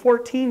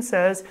 12-14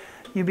 says.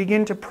 You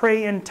begin to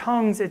pray in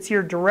tongues. It's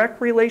your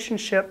direct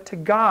relationship to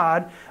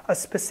God, a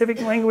specific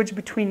language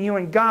between you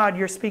and God.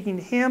 You're speaking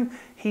to him.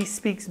 He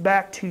speaks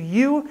back to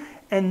you.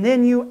 And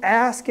then you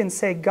ask and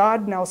say,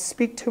 God, now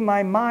speak to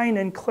my mind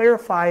and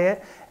clarify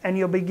it. And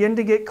you'll begin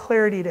to get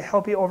clarity to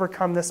help you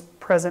overcome this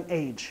present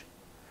age.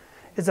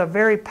 It's a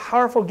very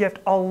powerful gift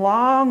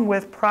along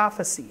with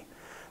prophecy.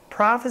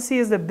 Prophecy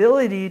is the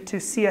ability to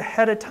see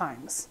ahead of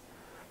times.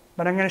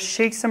 But I'm going to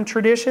shake some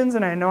traditions,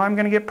 and I know I'm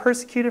going to get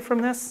persecuted from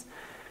this.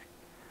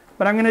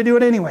 But I'm going to do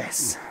it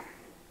anyways,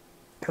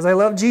 because I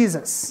love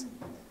Jesus.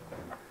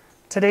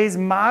 Today's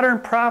modern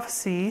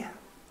prophecy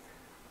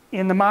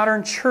in the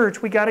modern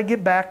church, we got to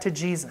get back to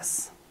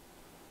Jesus.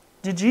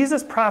 Did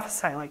Jesus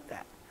prophesy like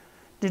that?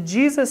 Did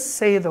Jesus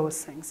say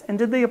those things? And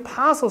did the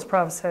apostles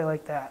prophesy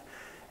like that?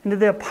 And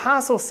did the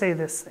apostles say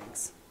these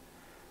things?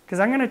 Because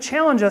I'm going to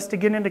challenge us to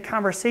get into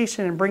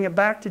conversation and bring it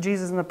back to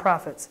Jesus and the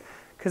prophets.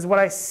 Because what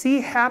I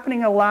see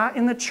happening a lot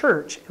in the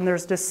church, and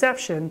there's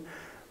deception,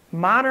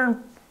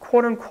 modern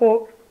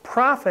quote-unquote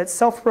prophets,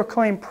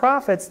 self-proclaimed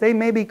prophets, they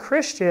may be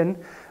Christian,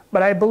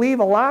 But I believe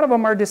a lot of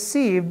them are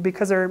deceived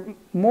because they're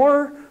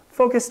more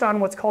focused on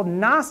what's called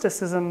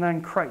Gnosticism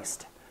than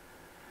Christ.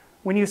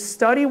 When you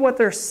study what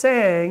they're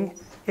saying,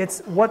 it's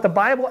what the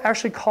Bible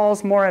actually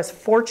calls more as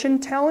fortune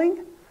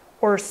telling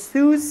or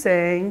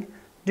soothsaying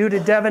due to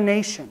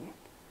divination.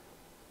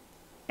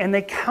 And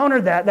they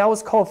countered that. That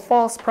was called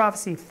false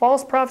prophecy.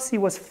 False prophecy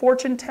was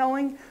fortune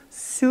telling,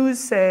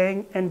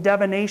 soothsaying, and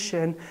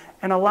divination.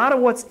 And a lot of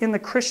what's in the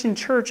Christian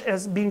church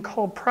as being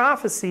called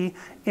prophecy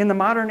in the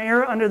modern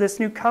era under this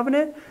new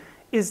covenant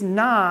is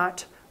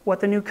not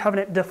what the new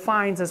covenant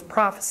defines as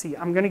prophecy.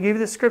 I'm going to give you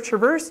the scripture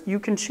verse. You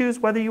can choose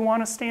whether you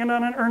want to stand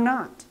on it or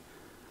not.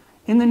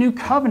 In the new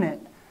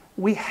covenant,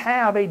 we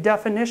have a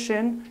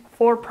definition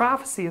for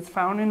prophecy. It's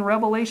found in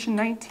Revelation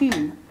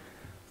 19.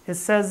 It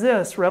says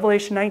this,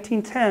 Revelation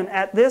 19:10,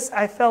 "At this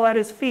I fell at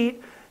his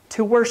feet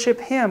to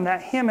worship him,"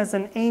 that him is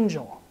an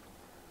angel.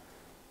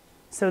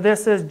 So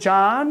this is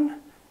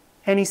John,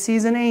 and he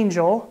sees an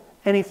angel,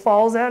 and he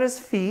falls at his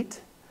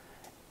feet.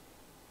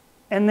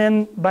 And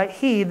then, but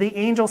the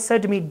angel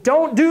said to me,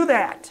 "Don't do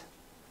that."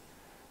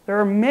 There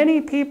are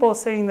many people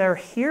saying they're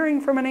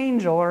hearing from an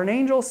angel or an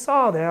angel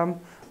saw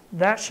them.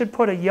 That should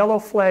put a yellow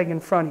flag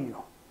in front of you.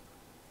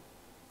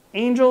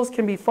 Angels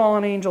can be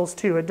fallen angels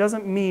too. It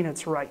doesn't mean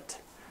it's right.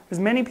 There's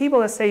many people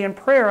that say in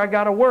prayer, I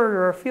got a word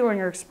or a feeling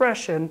or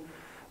expression,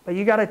 but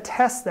you got to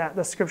test that,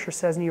 the scripture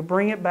says, and you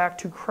bring it back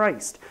to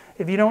Christ.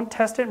 If you don't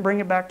test it and bring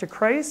it back to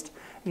Christ,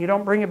 and you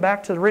don't bring it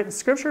back to the written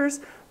scriptures,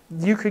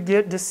 you could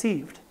get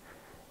deceived.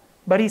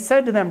 But he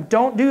said to them,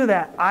 "Don't do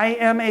that. I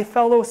am a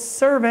fellow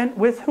servant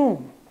with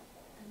whom?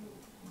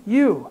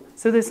 You."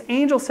 So this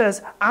angel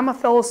says, "I'm a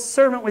fellow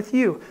servant with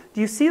you."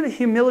 Do you see the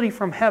humility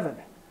from heaven?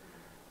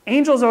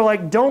 Angels are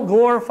like, "Don't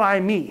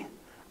glorify me.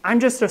 I'm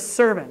just a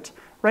servant."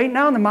 Right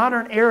now in the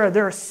modern era,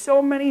 there are so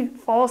many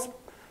false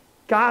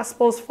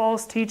gospels,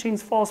 false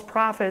teachings, false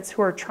prophets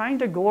who are trying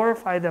to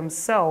glorify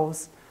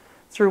themselves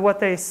through what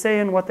they say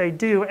and what they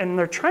do, and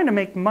they're trying to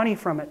make money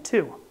from it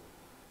too,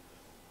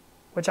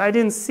 which I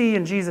didn't see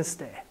in Jesus'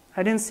 day.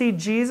 I didn't see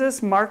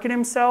Jesus market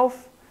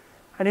himself.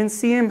 I didn't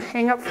see him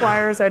hang up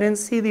flyers. I didn't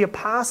see the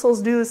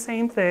apostles do the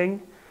same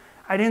thing.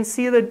 I didn't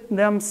see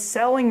them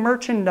selling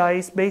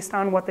merchandise based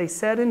on what they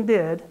said and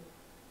did.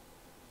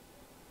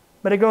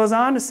 But it goes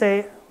on to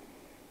say,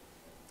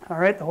 all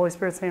right, the Holy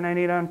Spirit's saying I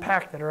need to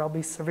unpack that or I'll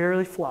be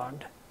severely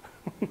flogged.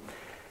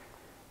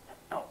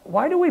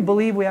 Why do we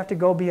believe we have to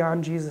go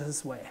beyond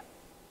Jesus' way?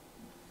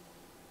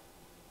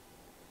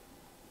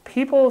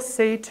 People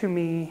say to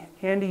me,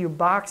 "Andy, you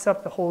box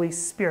up the Holy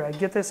Spirit." I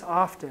get this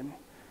often.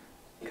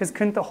 Because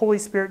couldn't the Holy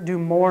Spirit do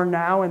more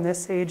now in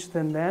this age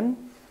than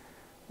then?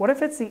 What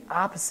if it's the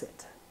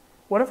opposite?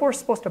 What if we're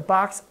supposed to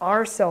box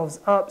ourselves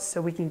up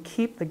so we can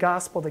keep the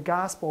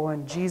gospel,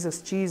 and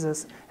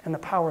Jesus, and the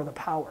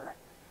power?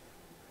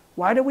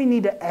 Why do we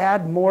need to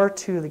add more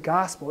to the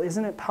gospel?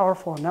 Isn't it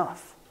powerful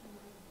enough?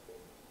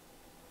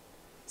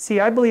 See,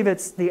 I believe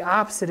it's the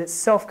opposite. It's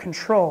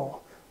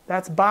self-control.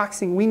 That's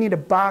boxing. We need to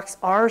box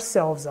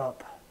ourselves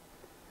up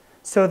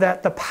so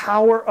that the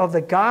power of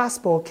the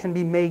gospel can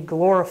be made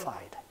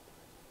glorified.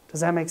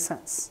 Does that make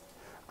sense?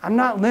 I'm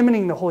not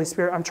limiting the Holy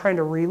Spirit. I'm trying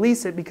to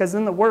release it because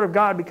then the Word of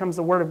God becomes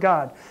the Word of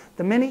God.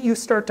 The minute you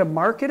start to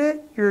market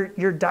it,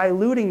 you're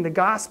diluting the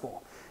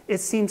gospel. It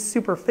seems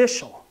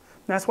superficial.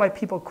 And that's why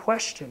people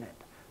question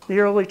it. The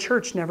early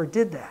church never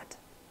did that.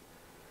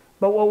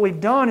 But what we've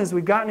done is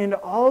we've gotten into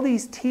all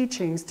these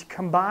teachings to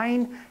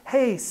combine,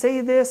 hey,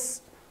 say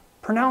this,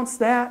 pronounce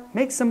that,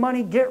 make some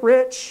money, get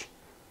rich.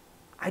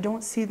 I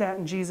don't see that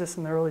in Jesus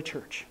and the early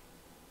church.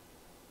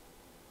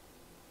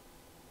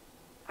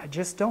 I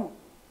just don't.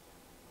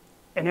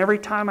 And every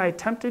time I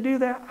attempt to do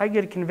that, I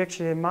get a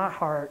conviction in my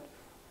heart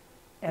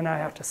and I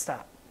have to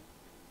stop.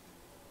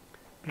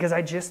 Because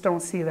I just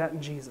don't see that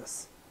in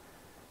Jesus.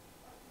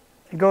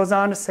 It goes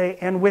on to say,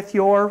 "And with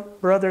your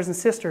brothers and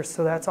sisters,"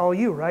 so that's all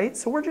you, right?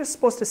 So we're just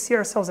supposed to see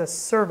ourselves as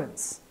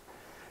servants.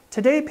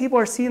 Today people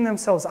are seeing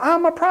themselves,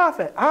 "I'm a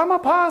prophet, I'm an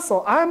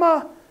apostle,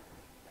 How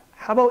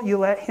about you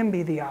let him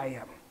be the I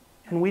am,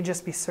 and we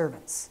just be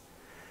servants?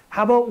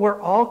 How about we're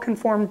all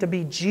conformed to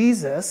be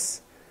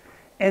Jesus,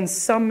 and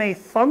some may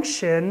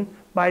function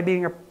by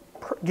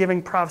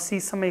giving prophecy,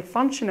 some may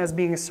function as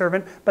being a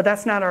servant, but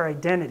that's not our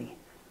identity.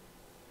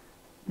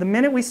 The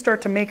minute we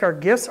start to make our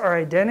gifts our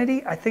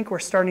identity, I think we're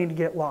starting to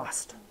get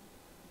lost.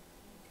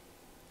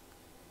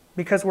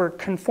 Because we're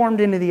conformed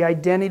into the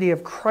identity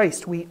of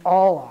Christ, we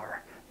all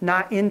are,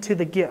 not into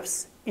the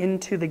gifts,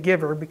 into the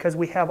giver, because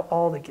we have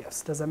all the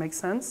gifts. Does that make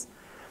sense?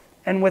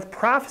 And with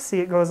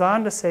prophecy, it goes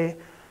on to say,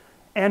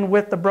 "And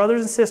with the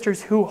brothers and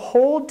sisters who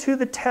hold to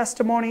the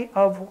testimony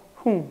of"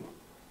 whom?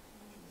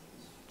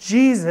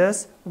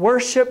 Jesus,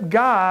 worship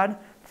God,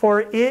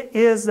 for it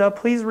is the,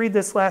 please read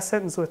this last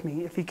sentence with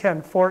me if you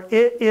can, "For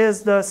it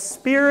is the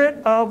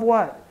Spirit of"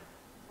 what?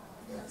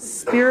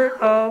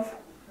 Spirit of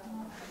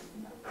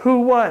who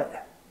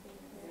what?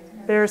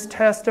 There's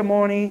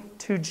testimony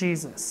to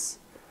Jesus.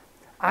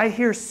 I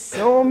hear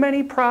so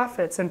many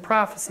prophets and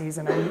prophecies,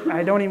 and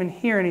I don't even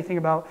hear anything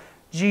about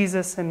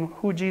Jesus and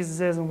who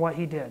Jesus is and what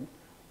he did.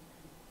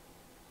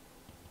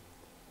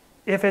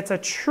 If it's a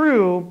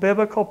true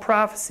biblical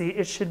prophecy,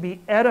 it should be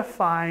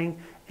edifying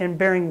and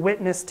bearing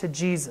witness to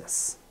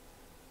Jesus.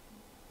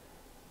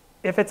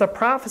 If it's a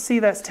prophecy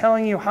that's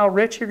telling you how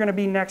rich you're going to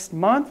be next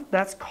month,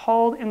 that's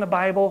called in the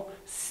Bible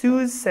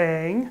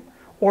soothsaying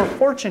or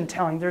fortune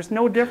telling. There's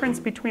no difference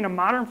between a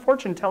modern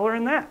fortune teller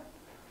and that.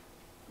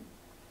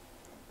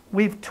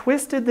 We've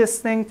twisted this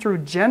thing through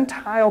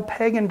Gentile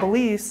pagan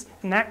beliefs,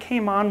 and that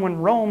came on when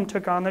Rome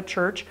took on the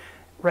church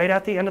right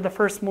at the end of the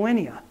first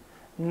millennia.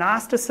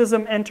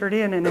 Gnosticism entered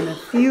in and it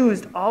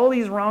infused all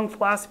these wrong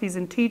philosophies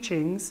and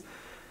teachings,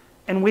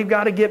 and we've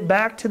got to get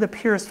back to the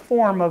purest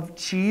form of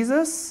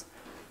Jesus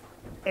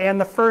and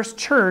the first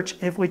church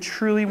if we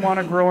truly want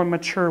to grow and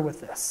mature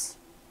with this.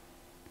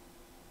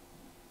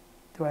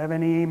 Do I have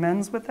any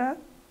amens with that?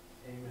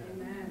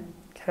 Amen.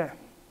 Okay.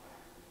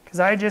 Because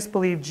I just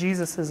believe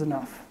Jesus is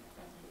enough.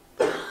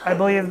 I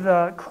believe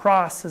the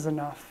cross is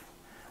enough.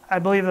 I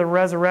believe the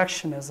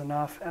resurrection is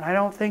enough, and I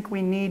don't think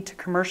we need to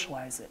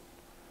commercialize it.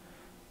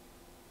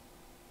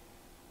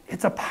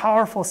 It's a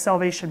powerful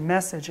salvation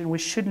message, and we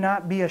should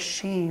not be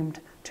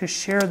ashamed to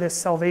share this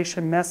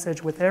salvation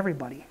message with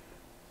everybody.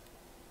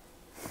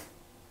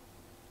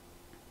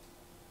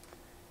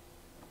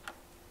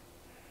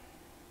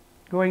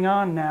 Going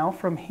on now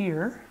from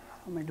here.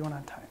 How am I doing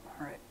on time?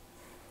 All right.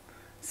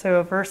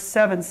 So verse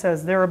 7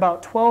 says, there were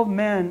about 12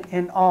 men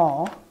in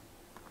all.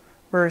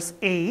 Verse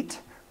 8,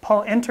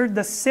 Paul entered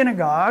the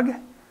synagogue.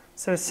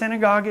 So a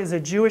synagogue is a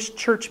Jewish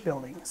church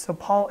building. So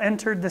Paul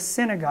entered the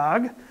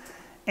synagogue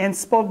and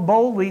spoke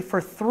boldly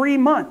for 3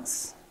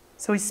 months.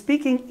 So he's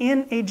speaking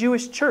in a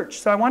Jewish church.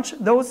 So I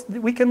want those,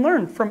 we can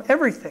learn from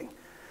everything.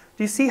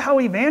 Do you see how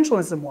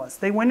evangelism was?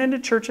 They went into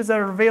churches that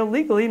are veiled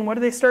legally, and what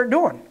do they start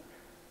doing?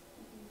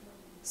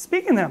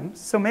 Speaking them.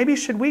 So maybe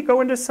should we go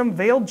into some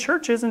veiled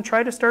churches and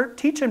try to start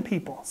teaching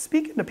people,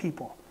 speaking to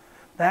people?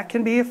 That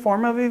can be a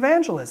form of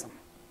evangelism.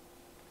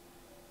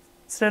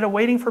 Instead of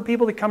waiting for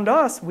people to come to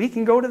us, we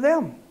can go to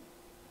them.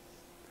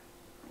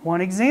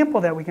 One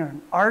example that we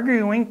can,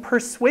 arguing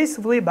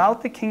persuasively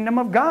about the kingdom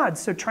of God.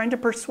 So trying to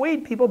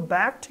persuade people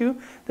back to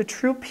the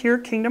true pure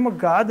kingdom of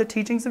God, the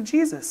teachings of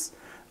Jesus.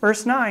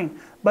 Verse 9,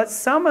 but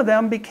some of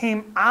them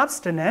became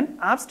obstinate.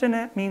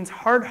 Obstinate means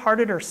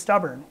hard-hearted or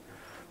stubborn.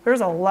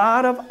 There's a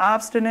lot of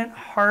obstinate,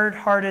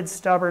 hard-hearted,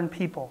 stubborn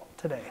people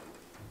today.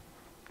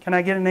 Can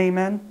I get an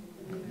amen?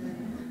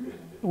 Amen.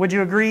 Would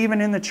you agree even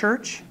in the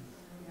church?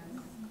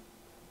 Yes.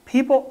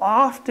 People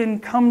often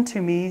come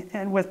to me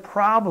and with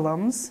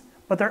problems,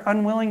 but they're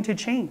unwilling to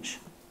change.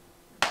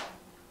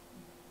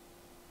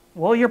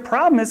 Well, your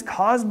problem is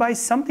caused by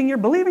something you're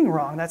believing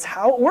wrong. That's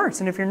how it works.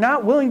 And if you're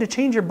not willing to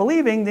change your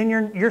believing, then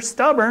you're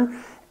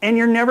stubborn and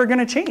you're never going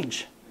to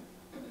change.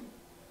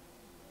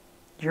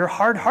 You're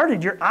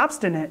hard-hearted, you're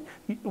obstinate.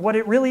 What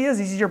it really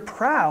is you're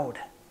proud.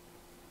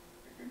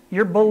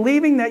 You're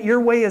believing that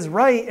your way is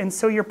right, and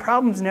so your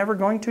problem's never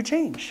going to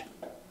change.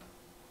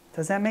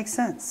 Does that make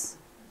sense?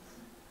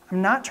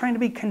 I'm not trying to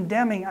be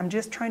condemning, I'm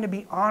just trying to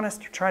be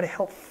honest to try to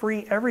help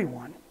free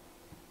everyone.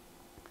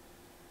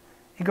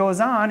 It goes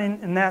on,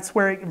 and that's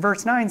where,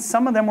 verse 9,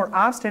 some of them were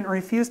obstinate and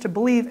refused to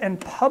believe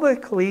and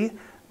publicly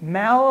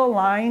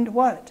malaligned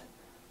what?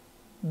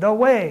 The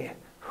way.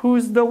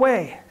 Who's the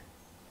way?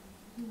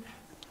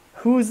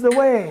 Who's the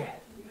way?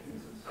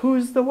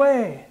 Who's the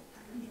way?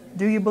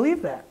 Do you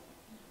believe that?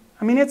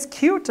 I mean, it's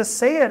cute to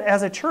say it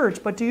as a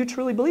church, but do you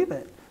truly believe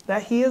it?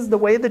 That He is the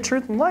way, the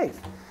truth, and life.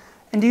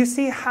 And do you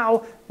see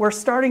how we're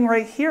starting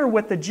right here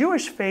with the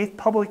Jewish faith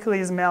publicly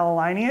is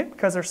malaligning it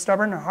because they're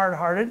stubborn and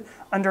hard-hearted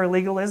under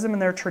legalism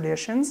and their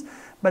traditions.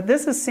 But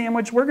this is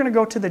sandwiched. We're going to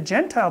go to the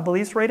Gentile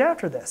beliefs right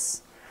after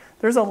this.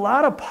 There's a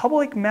lot of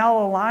public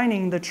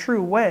malaligning the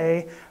true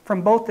way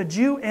from both the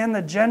Jew and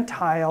the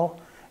Gentile.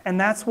 And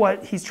that's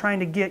what he's trying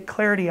to get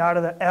clarity out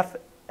of the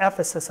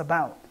Ephesus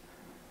about.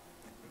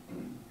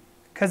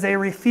 Because they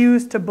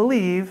refused to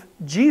believe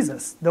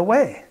Jesus, the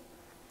way.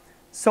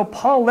 So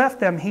Paul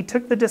left them. He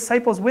took the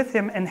disciples with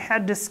him and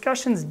had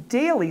discussions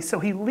daily. So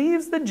he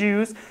leaves the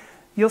Jews.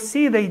 You'll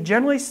see they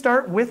generally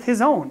start with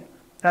his own.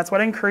 That's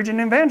what I encourage in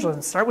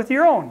evangelism. Start with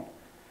your own.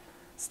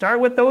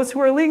 Start with those who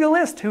are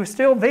legalist, who are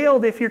still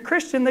veiled. If you're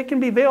Christian, they can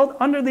be veiled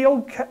under the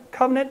Old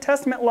Covenant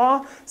Testament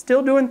law,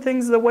 still doing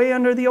things the way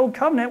under the Old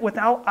Covenant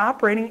without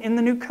operating in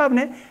the New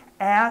Covenant,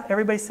 as,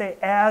 everybody say,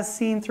 as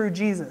seen through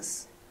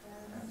Jesus.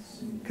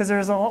 Because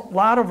there's a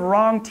lot of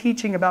wrong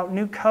teaching about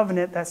New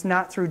Covenant that's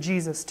not through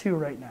Jesus too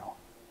right now.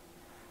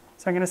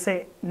 So I'm going to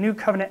say New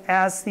Covenant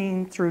as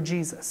seen through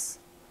Jesus.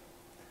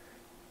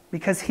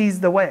 Because He's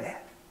the way.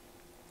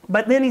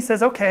 But then he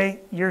says, okay,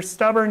 you're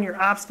stubborn,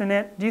 you're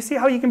obstinate. Do you see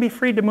how you can be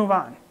freed to move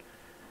on?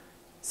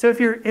 So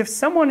if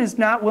someone is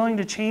not willing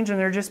to change and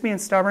they're just being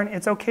stubborn,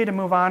 it's okay to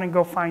move on and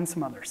go find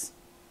some others.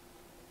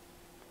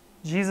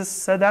 Jesus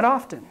said that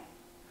often.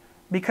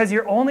 Because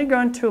you're only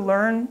going to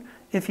learn,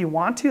 if you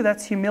want to,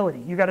 that's humility.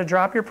 You got to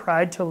drop your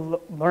pride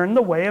to learn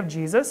the way of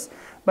Jesus.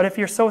 But if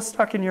you're so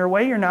stuck in your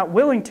way, you're not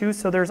willing to,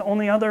 so there's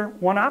only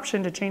one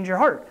option to change your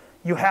heart.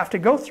 You have to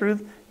go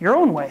through your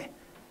own way.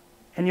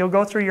 And you'll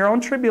go through your own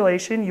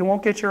tribulation, you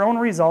won't get your own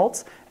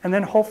results, and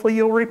then hopefully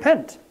you'll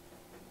repent.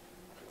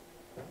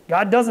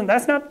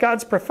 That's not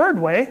God's preferred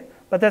way,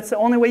 but that's the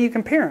only way you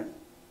can parent.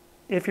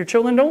 If your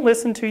children don't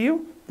listen to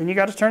you, then you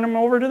got to turn them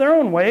over to their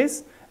own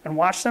ways and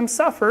watch them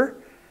suffer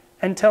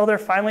until they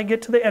finally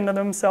get to the end of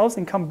themselves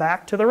and come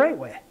back to the right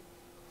way.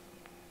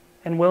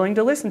 And willing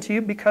to listen to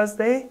you because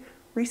they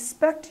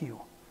respect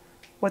you.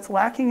 What's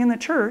lacking in the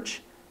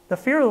church, the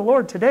fear of the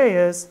Lord today,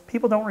 is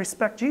people don't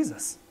respect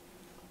Jesus.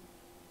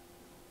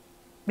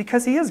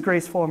 Because he is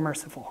graceful and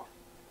merciful.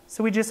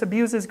 So we just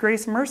abuse his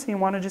grace and mercy and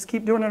want to just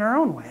keep doing it our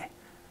own way.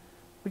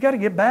 We got to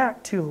get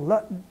back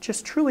to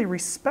just truly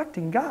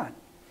respecting God.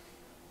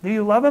 Do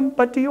you love him,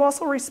 but do you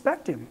also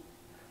respect him?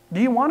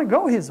 Do you want to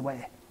go his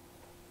way?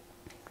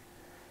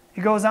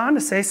 He goes on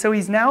to say, so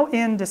he's now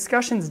in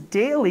discussions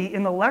daily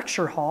in the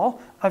lecture hall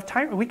of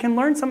time. We can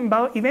learn something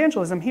about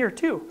evangelism here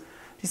too.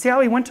 Do you see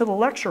how he went to the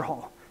lecture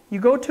hall?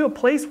 You go to a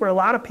place where a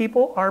lot of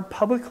people are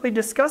publicly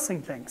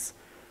discussing things.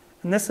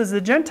 And this is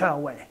the Gentile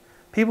way.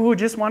 People who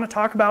just want to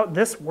talk about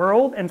this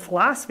world and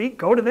philosophy,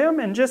 go to them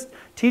and just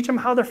teach them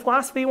how their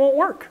philosophy won't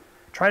work.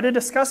 Try to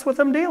discuss with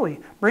them daily.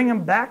 Bring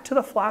them back to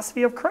the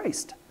philosophy of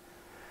Christ.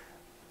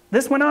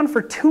 This went on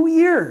for 2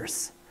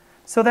 years,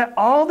 so that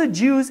all the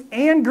Jews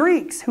and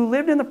Greeks who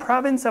lived in the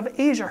province of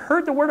Asia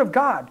heard the word of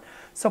God.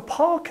 So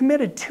Paul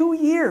committed 2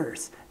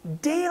 years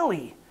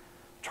daily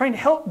trying to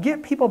help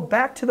get people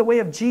back to the way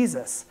of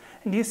Jesus.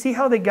 And do you see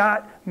how they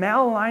got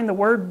malaligned the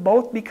word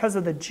both because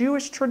of the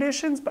Jewish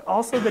traditions, but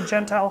also the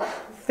Gentile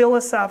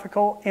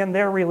philosophical and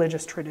their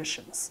religious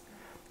traditions?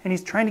 And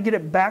he's trying to get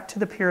it back to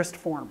the purest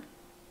form.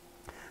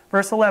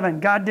 Verse 11,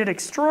 God did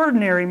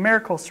extraordinary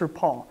miracles through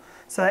Paul,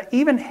 so that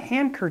even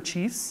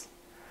handkerchiefs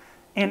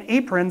and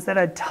aprons that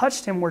had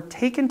touched him were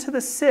taken to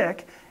the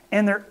sick,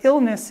 and their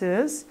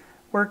illnesses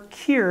were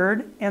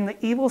cured, and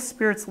the evil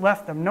spirits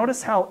left them.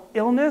 Notice how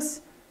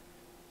illness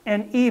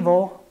and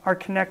evil are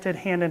connected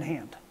hand in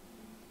hand.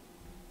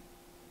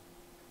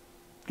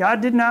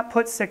 God did not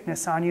put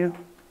sickness on you.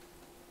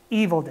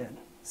 Evil did.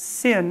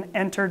 Sin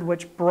entered,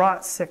 which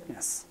brought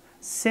sickness.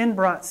 Sin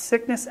brought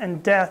sickness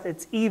and death.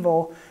 It's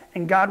evil,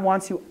 and God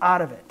wants you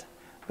out of it.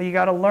 But you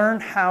got to learn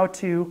how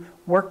to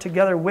work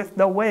together with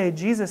the way,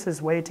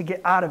 Jesus' way, to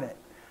get out of it.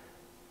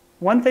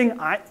 One thing,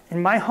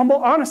 in my humble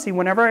honesty,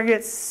 whenever I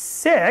get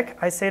sick,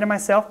 I say to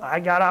myself, I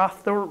got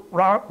off the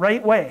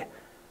right way.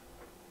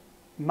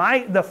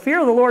 The fear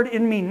of the Lord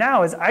in me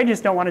now is I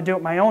just don't want to do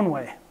it my own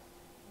way.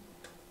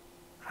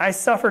 I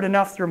suffered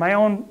enough through my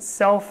own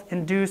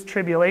self-induced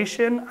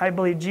tribulation. I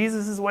believe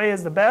Jesus' way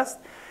is the best.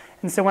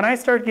 And so when I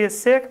start to get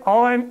sick,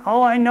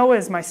 all I know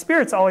is my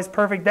spirit's always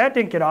perfect. That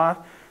didn't get off.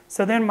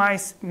 So then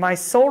my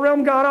soul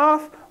realm got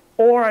off,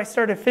 or I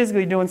started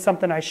physically doing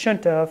something I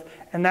shouldn't have,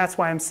 and that's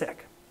why I'm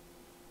sick.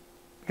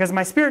 Because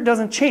my spirit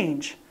doesn't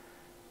change.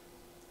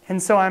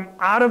 And so I'm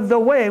out of the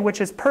way, which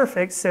is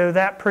perfect, so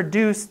that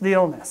produced the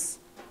illness.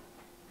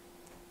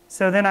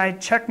 So then I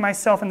check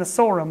myself in the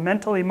soul realm,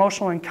 mental,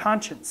 emotional, and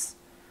conscience.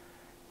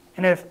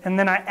 And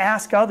then I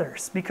ask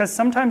others, because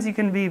sometimes you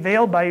can be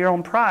veiled by your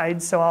own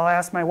pride, so I'll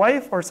ask my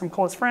wife or some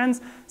close friends,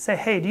 say,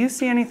 hey, do you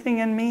see anything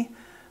in me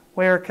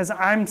where, because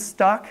I'm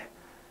stuck?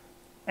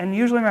 And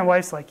usually my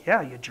wife's like,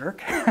 yeah, you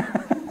jerk.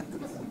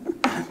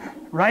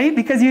 Right?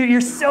 Because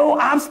you're so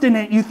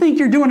obstinate, you think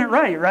you're doing it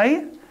right,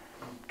 right?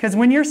 Because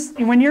when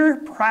you're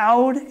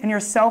proud and you're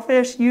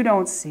selfish, you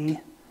don't see.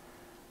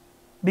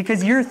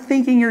 Because you're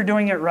thinking you're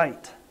doing it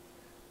right.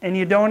 And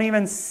you don't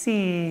even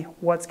see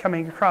what's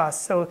coming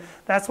across. So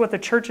that's what the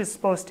church is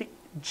supposed to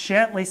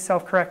gently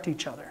self-correct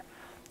each other.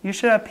 You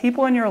should have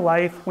people in your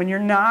life, when you're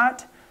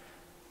not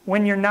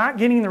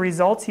getting the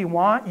results you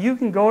want, you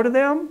can go to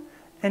them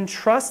and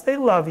trust they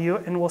love you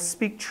and will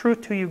speak truth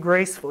to you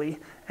gracefully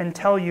and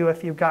tell you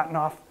if you've gotten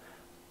off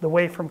the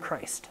way from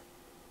Christ.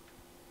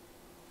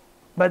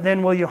 But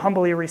then will you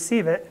humbly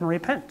receive it and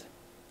repent?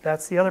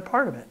 That's the other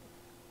part of it.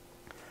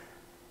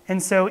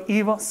 And so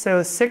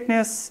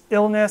sickness,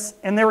 illness,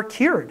 and they were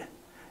cured.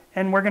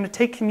 And we're going to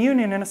take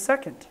communion in a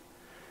second.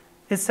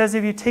 It says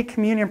if you take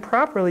communion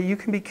properly, you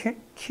can be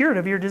cured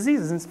of your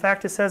diseases. In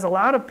fact, it says a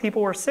lot of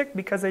people were sick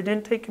because they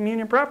didn't take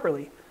communion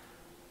properly.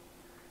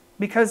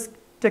 Because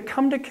to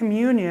come to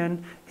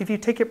communion, if you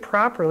take it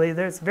properly,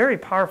 it's very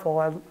powerful.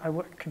 I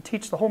could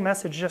teach the whole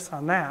message just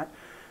on that.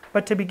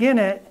 But to begin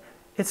it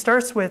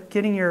starts with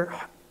getting your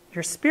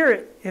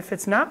spirit, if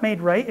it's not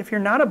made right, if you're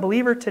not a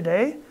believer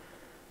today,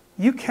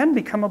 you can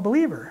become a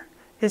believer.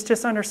 It's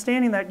just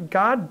understanding that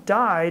God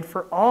died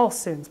for all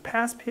sins,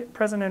 past,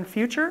 present, and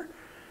future.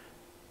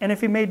 And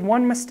if you made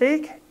one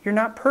mistake, you're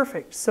not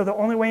perfect. So the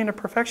only way into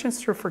perfection is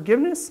through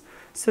forgiveness,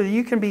 so that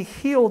you can be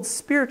healed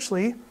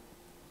spiritually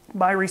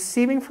by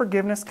receiving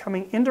forgiveness,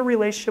 coming into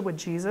relationship with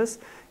Jesus.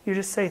 You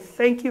just say,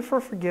 thank you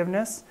for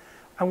forgiveness.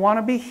 I want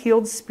to be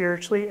healed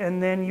spiritually,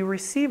 and then you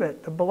receive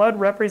it. The blood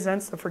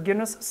represents the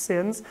forgiveness of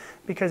sins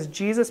because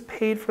Jesus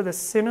paid for the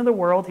sin of the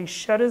world. He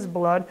shed his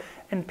blood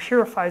and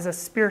purifies us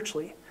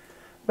spiritually.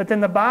 But then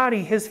the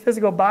body, his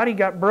physical body,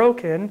 got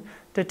broken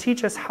to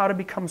teach us how to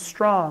become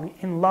strong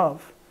in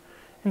love.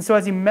 And so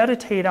as you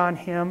meditate on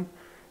him,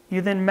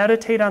 you then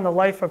meditate on the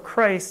life of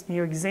Christ, and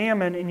you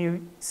examine and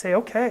you say,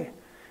 okay,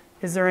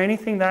 is there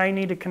anything that I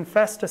need to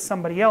confess to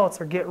somebody else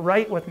or get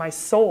right with my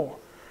soul?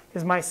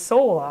 Is my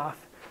soul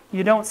off?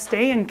 You don't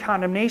stay in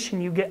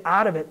condemnation, you get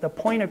out of it. The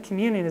point of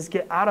communion is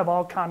get out of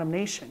all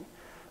condemnation.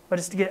 But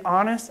it's to get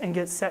honest and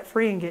get set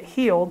free and get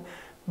healed.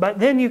 But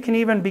then you can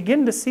even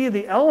begin to see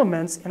the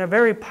elements in a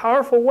very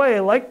powerful way,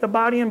 like the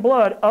body and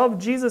blood of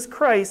Jesus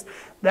Christ,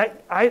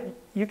 that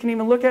you can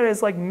even look at it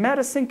as like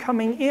medicine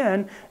coming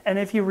in, and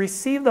if you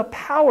receive the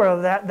power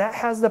of that, that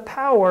has the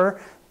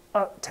power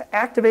to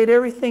activate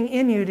everything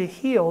in you to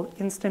heal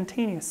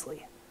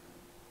instantaneously.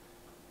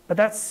 But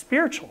that's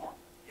spiritual.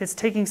 It's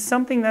taking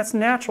something that's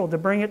natural to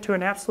bring it to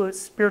an absolute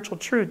spiritual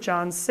truth,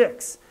 John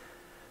 6.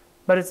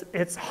 But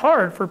it's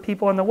hard for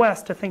people in the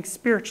West to think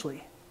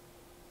spiritually,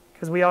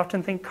 because we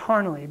often think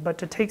carnally, but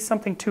to take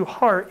something to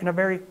heart in a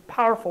very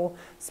powerful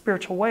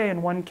spiritual way,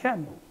 and one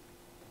can.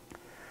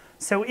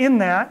 So in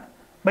that,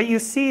 but you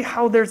see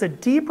how there's a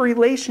deep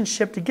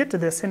relationship to get to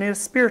this, and it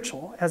is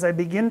spiritual. As I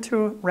begin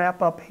to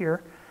wrap up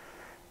here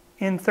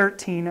in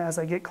 13, as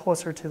I get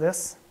closer to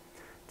this,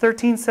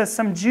 13 says,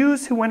 some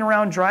Jews who went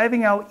around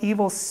driving out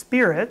evil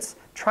spirits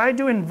tried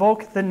to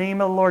invoke the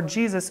name of the Lord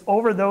Jesus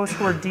over those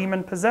who were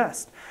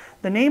demon-possessed.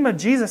 The name of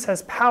Jesus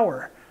has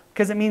power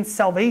because it means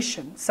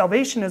salvation.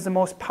 Salvation is the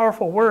most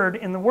powerful word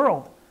in the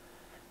world,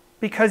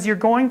 because you're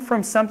going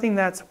from something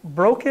that's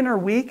broken or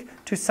weak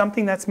to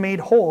something that's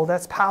made whole.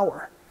 That's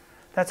power.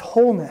 That's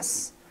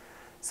wholeness.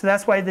 So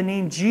that's why the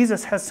name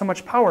Jesus has so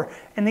much power.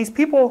 And these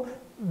people,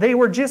 they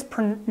were just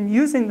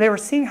they were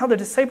seeing how the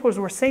disciples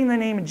were saying the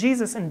name of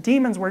Jesus and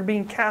demons were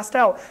being cast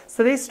out.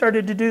 So they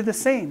started to do the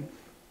same.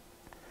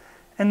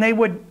 And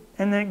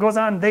then it goes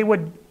on, they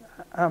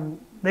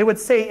would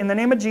say, in the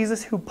name of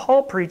Jesus, who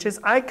Paul preaches,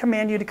 I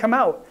command you to come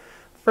out.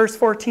 Verse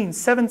 14,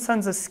 7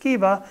 sons of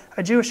Sceva,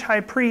 a Jewish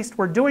high priest,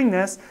 were doing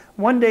this.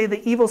 One day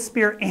the evil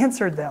spirit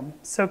answered them.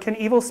 So can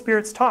evil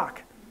spirits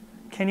talk?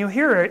 Can you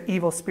hear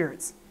evil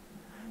spirits?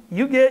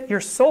 You get your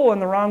soul in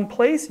the wrong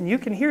place and you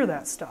can hear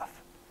that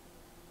stuff.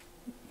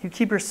 You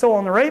keep your soul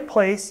in the right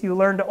place, you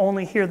learn to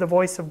only hear the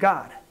voice of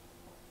God.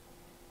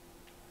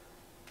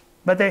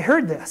 But they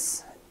heard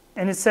this.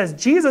 And it says,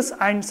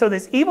 so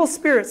this evil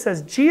spirit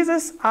says,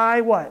 Jesus,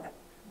 I what?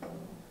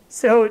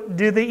 So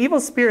do the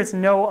evil spirits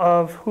know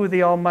of who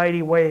the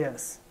Almighty Way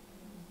is?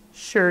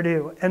 Sure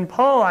do. And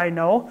Paul I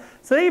know.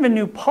 So they even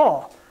knew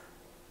Paul.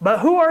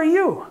 But who are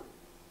you?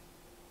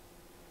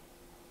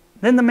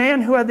 Then the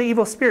man who had the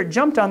evil spirit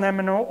jumped on them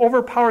and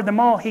overpowered them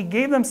all. He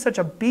gave them such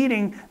a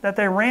beating that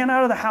they ran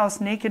out of the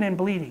house naked and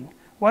bleeding.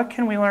 What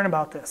can we learn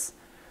about this?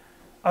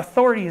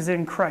 Authority is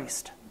in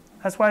Christ.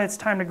 That's why it's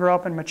time to grow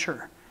up and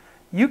mature.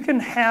 You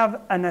can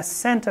have an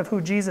assent of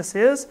who Jesus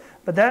is,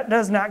 but that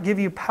does not give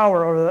you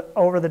power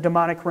over the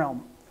demonic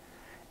realm.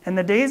 And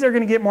the days are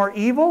going to get more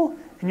evil,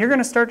 and you're going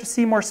to start to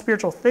see more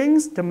spiritual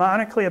things,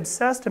 demonically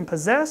obsessed and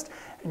possessed.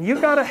 And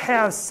you've got to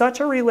have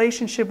such a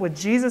relationship with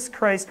Jesus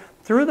Christ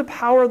through the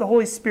power of the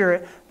Holy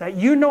Spirit that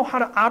you know how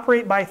to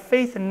operate by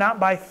faith and not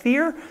by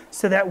fear,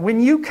 so that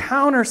when you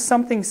counter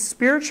something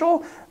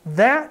spiritual,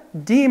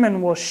 that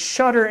demon will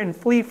shudder and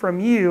flee from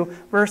you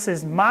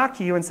versus mock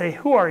you and say,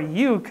 who are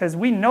you? Because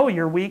we know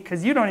you're weak,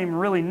 because you don't even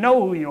really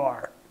know who you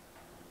are.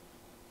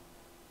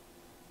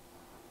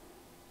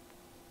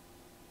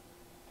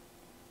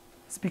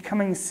 It's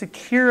becoming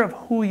secure of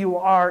who you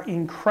are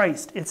in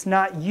Christ. It's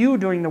not you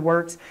doing the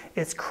works,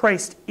 it's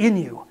Christ in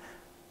you.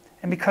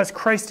 And because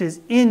Christ is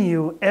in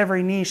you,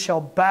 every knee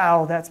shall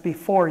bow that's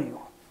before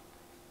you.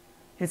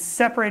 It's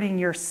separating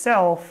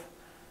yourself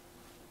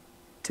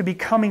to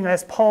becoming,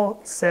 as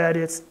Paul said,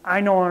 it's I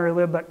no longer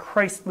live, but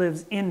Christ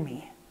lives in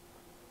me.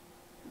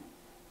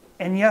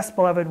 And yes,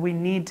 beloved, we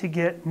need to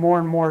get more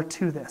and more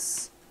to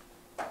this.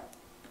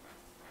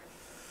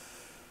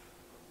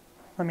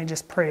 Let me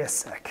just pray a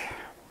sec.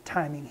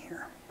 Timing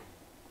here.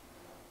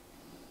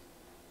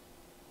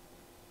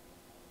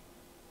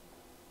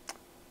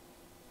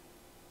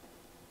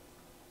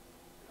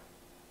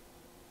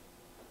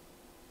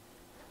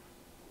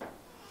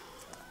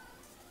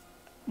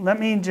 Let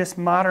me just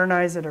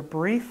modernize it a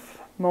brief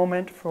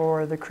moment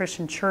for the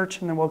Christian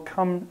church, and then we'll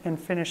come and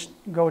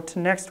go to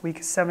next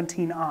week,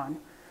 17 on.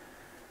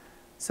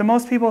 So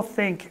most people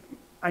think,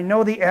 I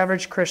know the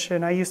average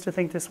Christian, I used to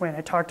think this way, and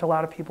I talked to a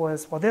lot of people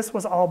as, well, this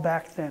was all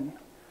back then.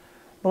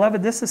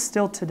 Beloved, this is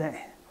still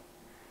today.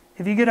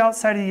 If you get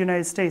outside of the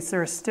United States,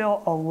 there is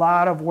still a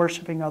lot of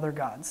worshiping other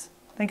gods.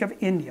 Think of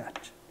India.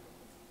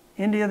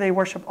 India, they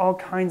worship all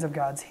kinds of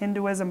gods,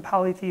 Hinduism,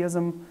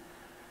 polytheism.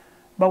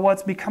 But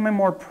what's becoming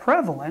more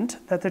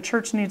prevalent that the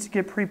church needs to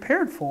get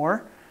prepared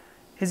for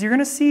is you're going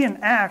to see in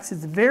Acts,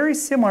 it's very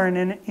similar, and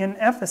in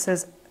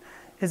Ephesus,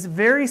 it's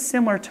very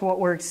similar to what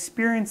we're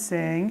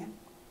experiencing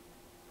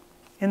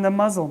in the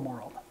Muslim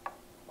world.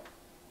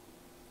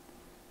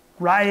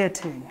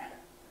 Rioting,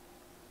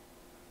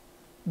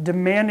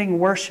 demanding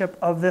worship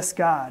of this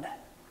God,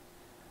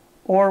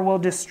 or will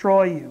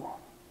destroy you.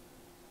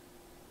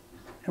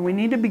 And we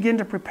need to begin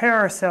to prepare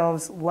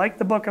ourselves like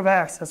the book of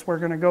Acts. That's we're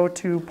going to go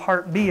to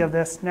part B of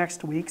this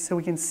next week so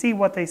we can see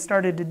what they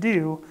started to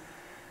do,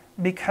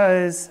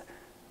 because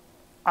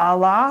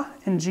Allah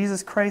and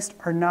Jesus Christ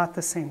are not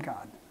the same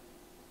God.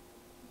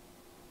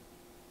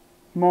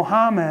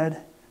 Muhammad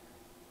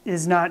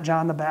is not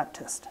John the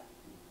Baptist.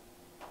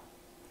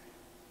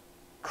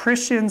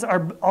 Christians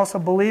are also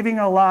believing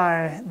a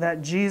lie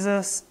that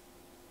Jesus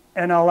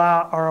and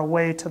Allah are a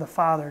way to the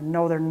Father.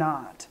 No, they're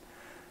not.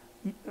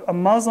 A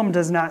Muslim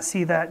does not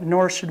see that,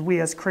 nor should we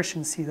as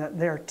Christians see that.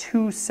 They are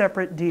two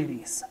separate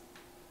deities.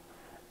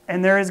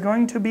 And there is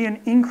going to be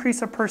an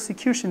increase of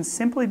persecution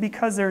simply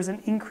because there's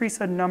an increase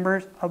of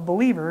numbers of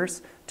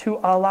believers to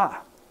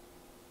Allah.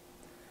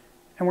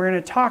 And we're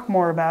going to talk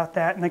more about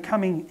that in the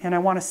coming, and I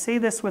want to say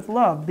this with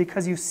love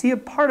because you see a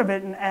part of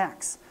it in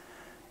Acts.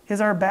 Is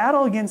our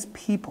battle against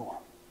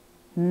people?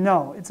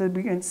 No, it's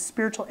against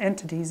spiritual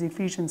entities,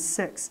 Ephesians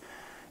 6.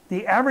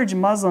 The average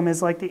Muslim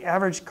is like the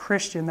average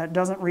Christian that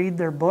doesn't read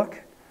their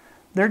book.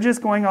 They're just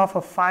going off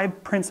of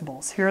 5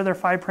 principles. Here are their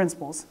 5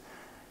 principles.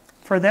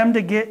 For them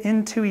to get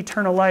into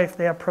eternal life,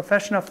 they have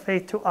profession of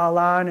faith to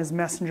Allah and His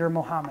messenger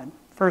Muhammad.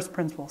 First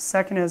principle.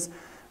 Second is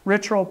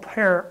ritual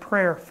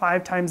prayer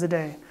 5 times a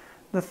day.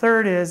 The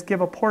third is give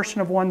a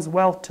portion of one's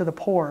wealth to the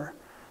poor.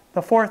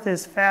 The fourth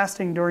is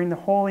fasting during the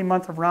holy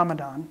month of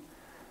Ramadan.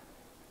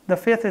 The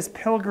fifth is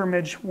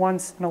pilgrimage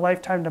once in a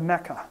lifetime to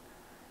Mecca.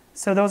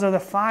 So those are the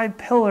 5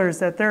 pillars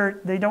that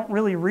they don't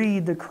really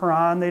read the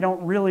Quran. They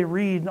don't really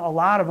read a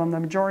lot of them, the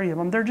majority of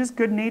them. They're just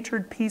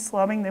good-natured,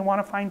 peace-loving. They want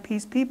to find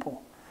peace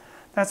people.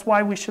 That's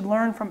why we should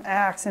learn from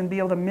Acts and be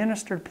able to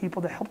minister to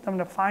people to help them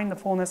to find the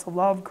fullness of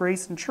love,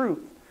 grace, and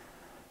truth.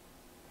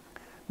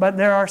 But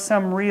there are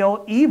some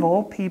real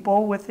evil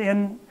people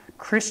within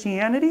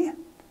Christianity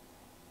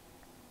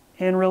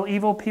and real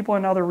evil people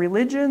in other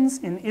religions,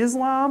 in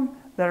Islam,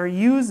 that are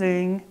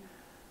using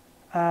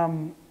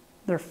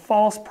their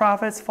false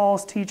prophets,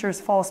 false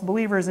teachers, false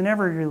believers in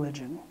every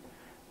religion,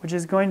 which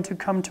is going to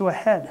come to a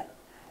head.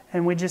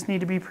 And we just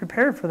need to be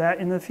prepared for that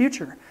in the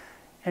future.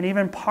 And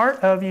even part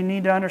of, you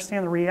need to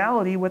understand the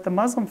reality with the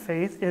Muslim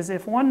faith is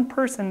if one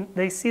person,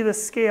 they see the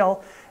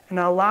scale, and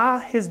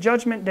Allah, His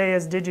judgment day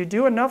is, did you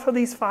do enough of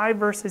these 5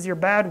 versus your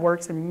bad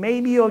works, and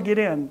maybe you'll get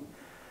in.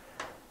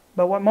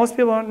 But what most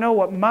people don't know,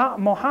 what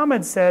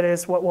Muhammad said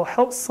is what will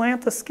help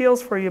slant the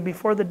scales for you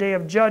before the day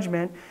of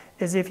judgment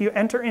is if you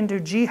enter into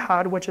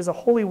jihad, which is a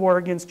holy war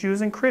against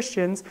Jews and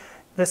Christians,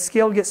 the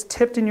scale gets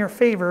tipped in your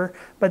favor,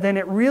 but then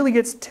it really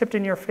gets tipped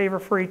in your favor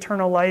for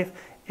eternal life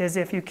is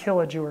if you kill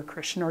a Jew or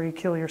Christian or you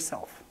kill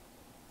yourself.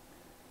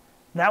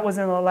 That was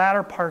in the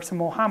latter parts of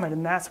Muhammad,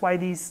 and that's why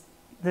this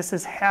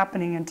is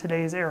happening in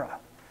today's era.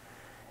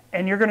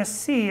 And you're going to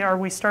see, are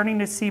we starting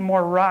to see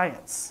more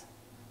riots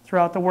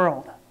throughout the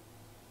world?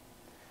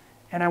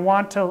 And I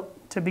want to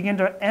begin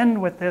to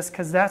end with this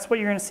because that's what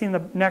you're going to see in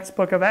the next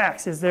book of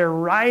Acts, is they're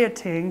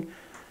rioting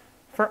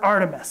for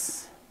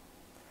Artemis.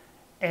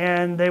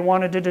 And they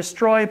wanted to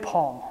destroy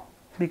Paul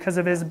because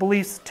of his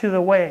beliefs to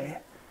the way.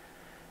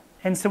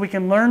 And so we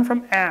can learn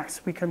from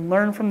Acts, we can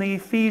learn from the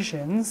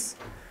Ephesians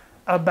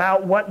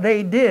about what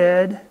they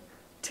did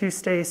to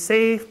stay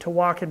safe, to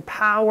walk in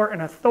power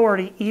and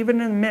authority, even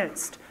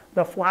amidst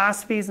the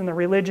philosophies and the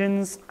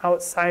religions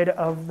outside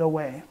of the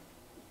way.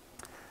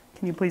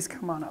 Can you please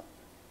come on up?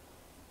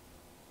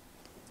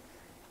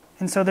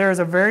 And so there is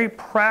a very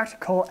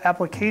practical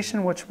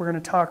application, which we're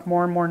going to talk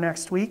more and more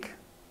next week.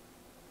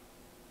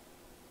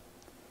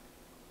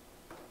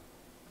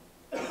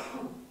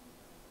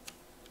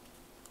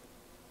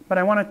 But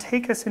I want to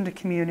take us into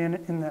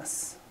communion in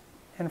this.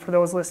 And for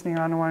those listening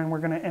online, we're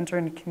going to enter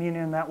into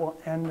communion, and that will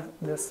end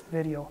this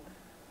video.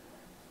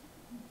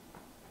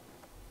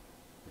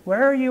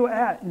 Where are you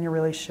at in your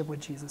relationship with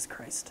Jesus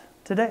Christ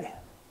today?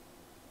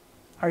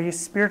 Are you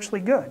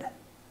spiritually good?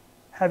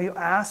 Have you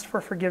asked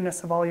for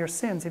forgiveness of all your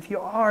sins? If you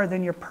are,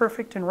 then you're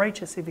perfect and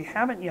righteous. If you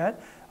haven't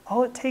yet,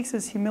 all it takes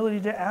is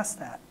humility to ask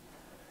that.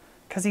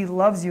 Because He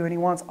loves you and He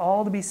wants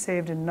all to be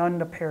saved and none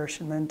to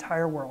perish in the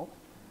entire world.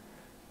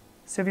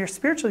 So if you're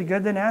spiritually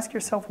good, then ask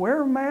yourself,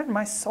 where am I at in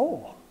my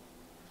soul?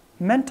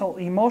 Mental,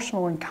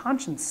 emotional, and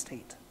conscience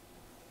state.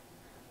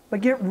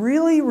 But get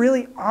really,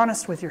 really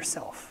honest with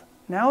yourself.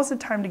 Now is the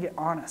time to get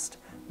honest.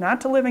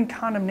 Not to live in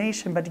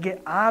condemnation, but to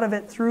get out of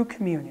it through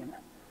communion.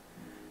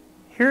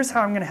 Here's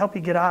how I'm going to help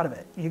you get out of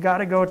it. You got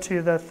to go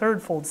to the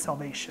third-fold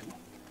salvation.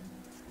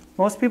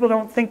 Most people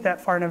don't think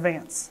that far in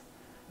advance.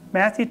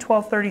 Matthew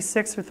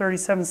 12:36 or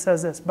 37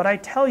 says this, "But I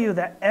tell you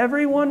that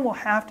everyone will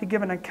have to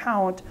give an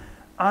account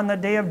on the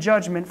day of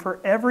judgment for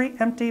every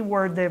empty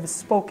word they have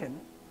spoken.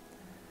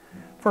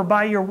 For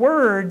by your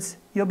words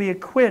you'll be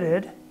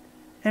acquitted,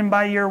 and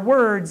by your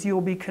words you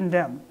will be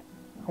condemned."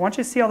 I want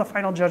you to see how the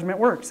final judgment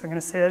works. I'm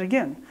going to say that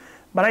again.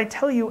 But I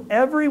tell you,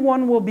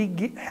 everyone will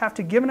have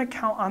to give an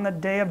account on the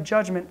day of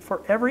judgment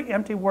for every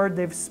empty word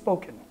they've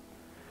spoken.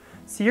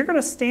 So you're going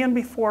to stand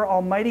before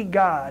Almighty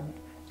God,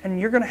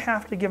 and you're going to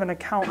have to give an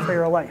account for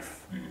your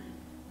life.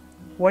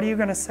 What are you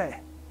going to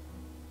say?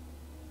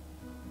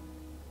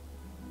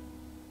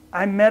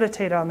 I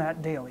meditate on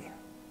that daily.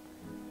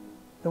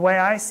 The way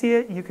I see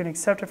it, you can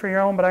accept it for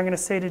your own, but I'm going to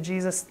say to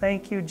Jesus,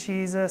 thank you,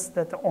 Jesus,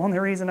 that the only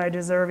reason I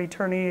deserve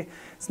eternity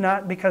is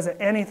not because of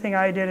anything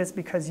I did, it's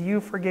because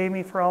you forgave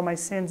me for all my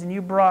sins, and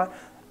you brought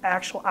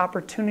actual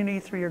opportunity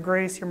through your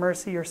grace, your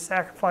mercy, your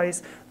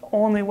sacrifice. The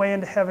only way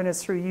into heaven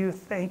is through you.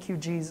 Thank you,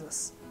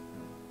 Jesus.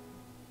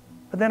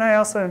 But then I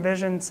also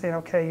envision saying,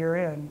 okay, you're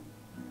in.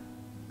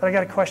 But I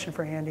got a question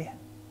for Andy.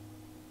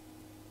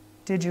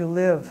 Did you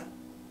live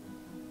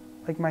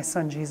like my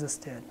son Jesus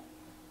did?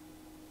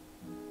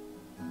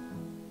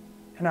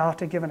 And I'll have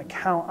to give an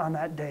account on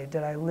that day.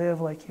 Did I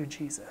live like you,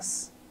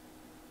 Jesus?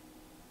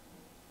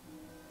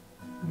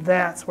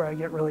 That's where I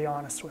get really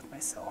honest with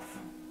myself.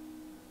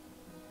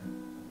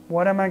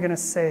 What am I going to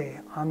say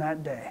on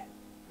that day?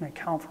 An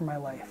account for my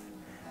life.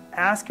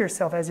 Ask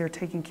yourself as you're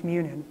taking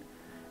communion,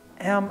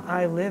 am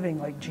I living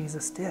like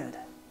Jesus did?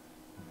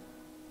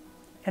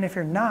 And if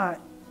you're not,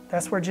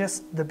 that's where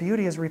just the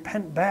beauty is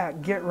repent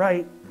back, get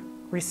right,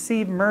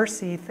 receive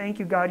mercy. Thank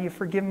you, God, you've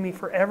forgiven me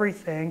for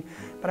everything,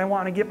 but I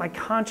want to get my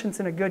conscience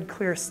in a good,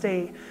 clear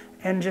state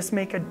and just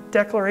make a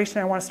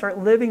declaration. I want to start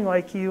living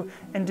like you.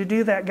 And to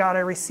do that, God, I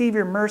receive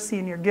your mercy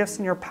and your gifts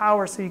and your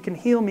power so you can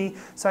heal me,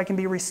 so I can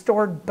be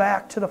restored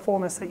back to the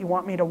fullness that you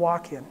want me to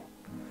walk in.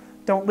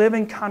 Don't live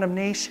in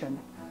condemnation.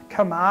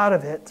 Come out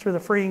of it through the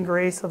freeing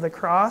grace of the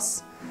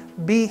cross.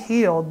 Be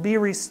healed, be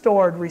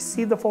restored,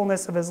 receive the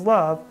fullness of his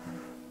love,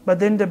 but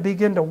then to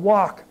begin to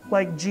walk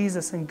like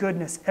Jesus in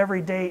goodness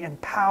every day in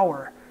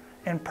power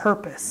and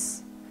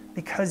purpose,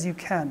 because you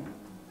can.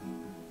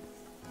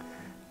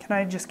 Can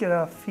I just get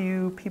a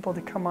few people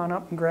to come on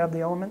up and grab the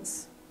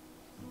elements?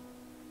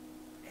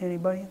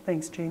 Anybody?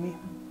 Thanks, Jamie.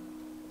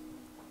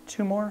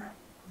 2 more.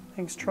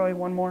 Thanks, Troy.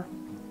 1 more.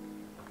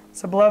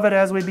 So, beloved,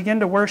 as we begin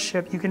to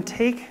worship, you can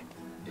take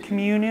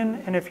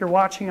communion, and if you're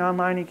watching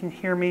online, you can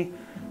hear me.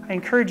 I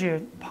encourage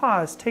you,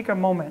 pause, take a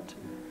moment.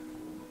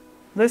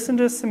 Listen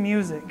to some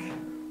music.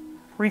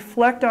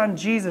 Reflect on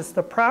Jesus.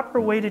 The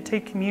proper way to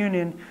take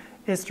communion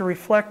is to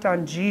reflect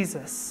on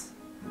Jesus.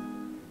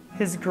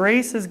 His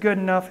grace is good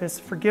enough. His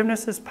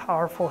forgiveness is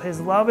powerful. His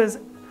love is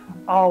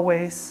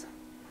always.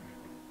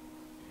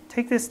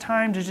 Take this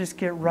time to just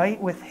get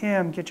right with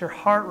him. Get your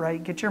heart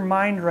right. Get your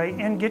mind right.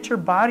 And get your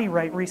body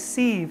right.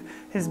 Receive.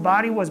 His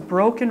body was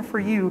broken for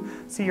you,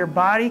 so your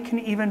body can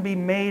even be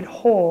made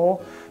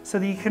whole, so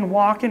that you can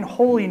walk in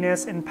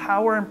holiness and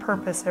power and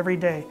purpose every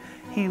day.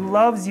 He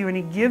loves you, and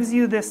he gives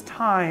you this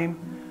time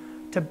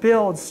to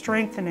build,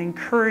 strengthen, and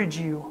encourage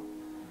you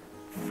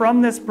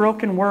from this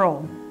broken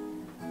world.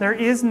 There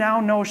is now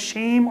no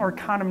shame or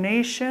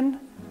condemnation,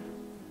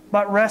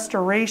 but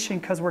restoration,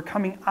 because we're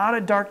coming out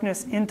of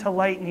darkness into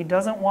light, and he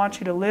doesn't want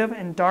you to live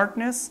in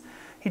darkness.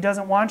 He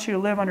doesn't want you to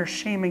live under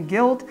shame and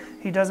guilt.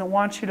 He doesn't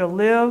want you to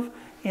live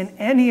in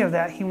any of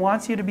that. He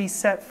wants you to be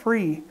set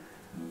free.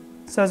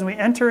 So as we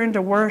enter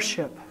into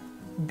worship,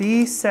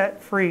 be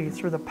set free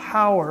through the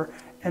power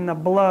and the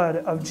blood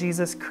of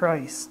Jesus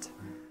Christ.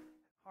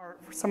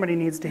 Somebody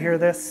needs to hear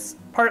this.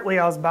 Partly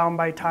I was bound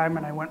by time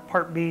and I went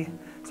part B,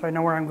 so I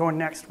know where I'm going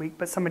next week,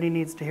 but somebody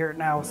needs to hear it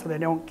now so they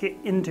don't get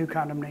into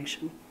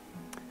condemnation.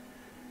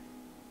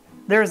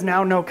 There is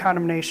now no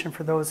condemnation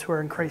for those who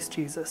are in Christ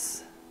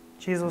Jesus.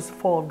 Jesus was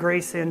full of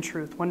grace and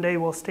truth. One day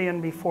we'll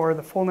stand before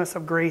the fullness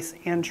of grace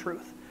and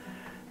truth.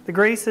 The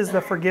grace is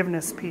the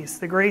forgiveness piece.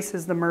 The grace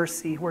is the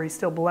mercy, where he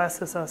still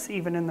blesses us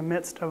even in the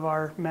midst of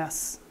our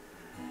mess.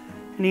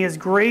 And he is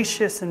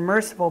gracious and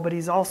merciful, but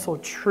he's also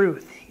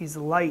truth. He's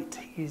light.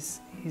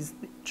 He's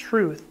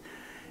truth.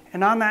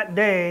 And on that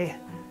day,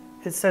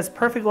 it says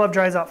perfect love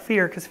drives out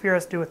fear, because fear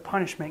has to do with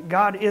punishment.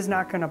 God is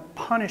not going to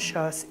punish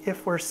us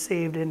if we're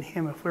saved in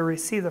him, if we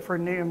receive the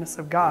forgiveness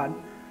of God.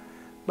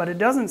 But it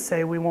doesn't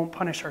say we won't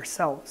punish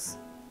ourselves.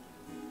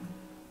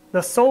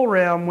 The soul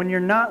realm, when you're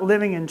not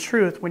living in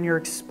truth, when you're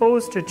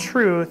exposed to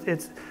truth,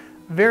 it's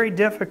very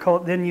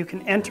difficult. Then you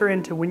can enter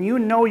into, when you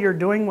know you're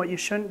doing what you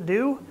shouldn't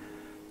do,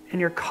 and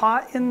you're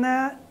caught in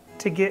that,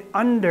 to get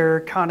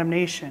under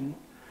condemnation.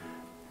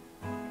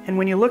 And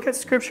when you look at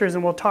scriptures,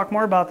 and we'll talk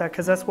more about that,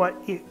 because that's what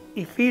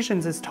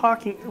Ephesians is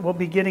we'll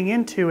be getting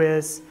into,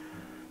 is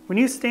when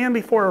you stand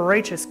before a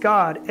righteous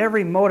God,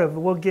 every motive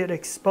will get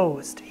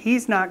exposed.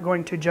 He's not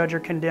going to judge or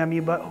condemn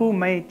you, but who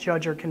may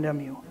judge or condemn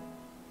you?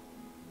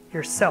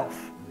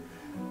 Yourself.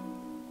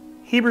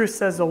 Hebrews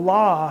says the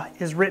law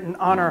is written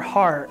on our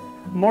heart.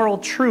 Moral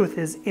truth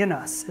is in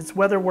us. It's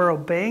whether we're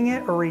obeying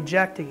it or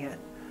rejecting it.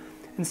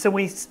 And so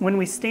when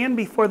we stand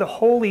before the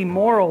holy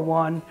moral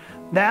one,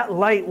 that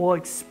light will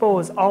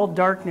expose all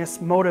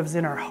darkness motives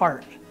in our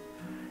heart.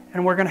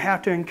 And we're going to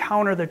have to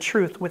encounter the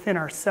truth within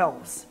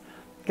ourselves.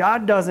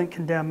 God doesn't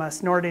condemn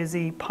us, nor does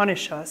he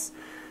punish us.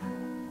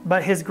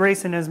 But his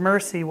grace and his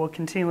mercy will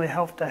continually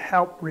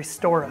help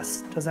restore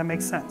us. Does that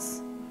make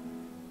sense?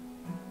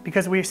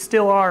 Because we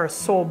still are a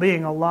soul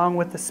being along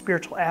with the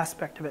spiritual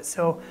aspect of it.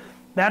 So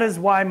that is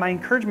why my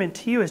encouragement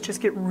to you is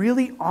just get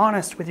really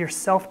honest with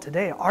yourself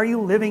today. Are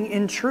you living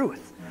in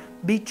truth?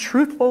 Be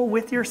truthful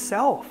with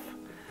yourself.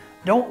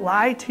 Don't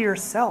lie to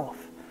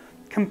yourself.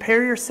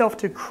 Compare yourself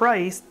to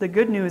Christ. The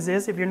good news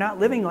is, if you're not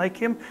living like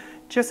him,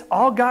 Just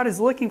all God is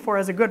looking for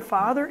as a good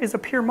father is a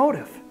pure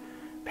motive.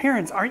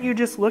 Parents, aren't you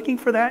just looking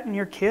for that in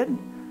your kid?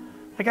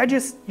 Like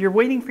you're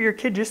waiting for your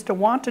kid just to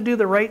want to do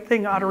the right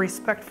thing out of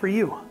respect for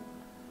you.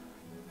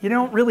 You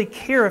don't really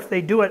care if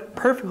they do it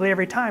perfectly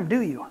every time,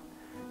 do you?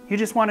 You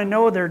just want to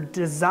know their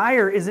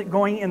desire, is it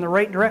going in the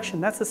right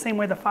direction? That's the same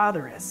way the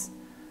Father is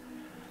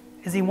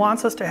He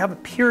wants us to have a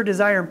pure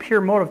desire and pure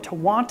motive to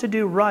want to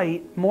do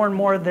right more and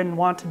more than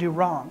want to do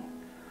wrong.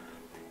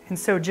 And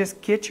so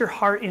just get your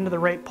heart into the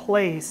right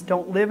place.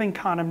 Don't live in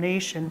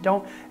condemnation.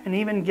 And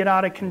even get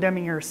out of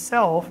condemning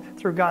yourself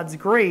through God's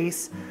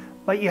grace.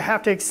 But you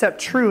have to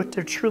accept truth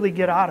to truly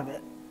get out of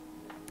it.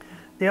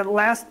 The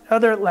last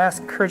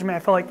encouragement, I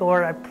feel like the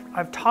Lord,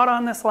 I've taught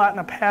on this a lot in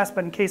the past,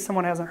 but in case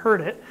someone hasn't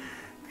heard it,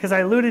 because I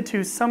alluded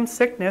to some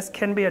sickness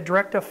can be a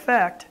direct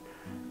effect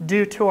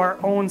due to our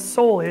own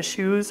soul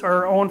issues or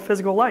our own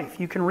physical life.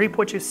 You can reap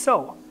what you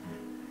sow.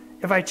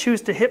 If I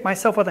choose to hit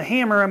myself with a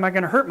hammer, am I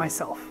going to hurt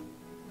myself?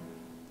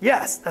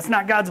 Yes, that's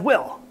not God's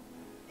will.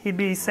 He'd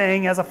be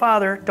saying, as a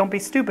father, don't be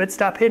stupid,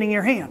 stop hitting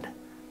your hand.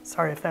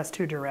 Sorry if that's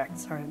too direct.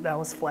 Sorry, that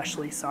was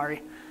fleshly,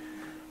 sorry.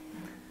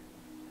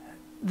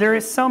 There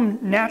is some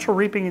natural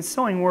reaping and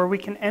sowing where we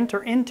can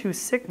enter into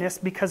sickness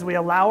because we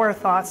allow our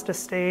thoughts to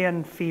stay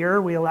in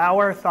fear. We allow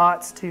our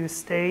thoughts to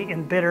stay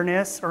in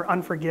bitterness or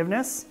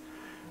unforgiveness.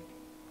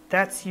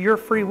 That's your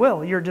free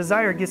will. Your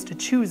desire gets to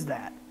choose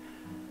that.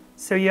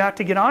 So you have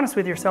to get honest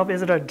with yourself.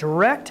 Is it a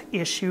direct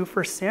issue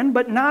for sin?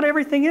 But not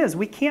everything is.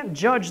 We can't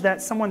judge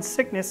that someone's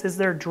sickness is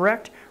their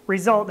direct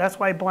result. That's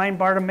why blind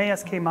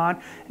Bartimaeus came on.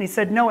 And he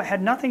said, no, it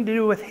had nothing to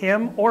do with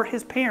him or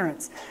his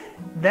parents.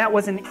 That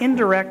was an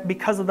indirect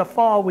because of the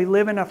fall. We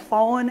live in a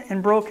fallen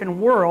and broken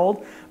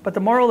world. But the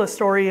moral of the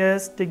story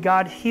is, did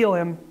God heal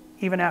him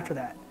even after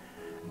that?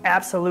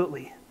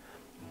 Absolutely.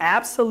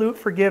 Absolute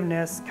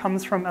forgiveness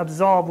comes from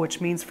absolve,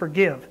 which means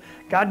forgive.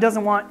 God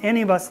doesn't want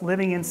any of us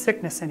living in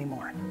sickness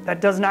anymore.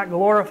 That does not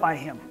glorify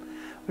Him.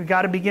 We've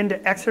got to begin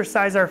to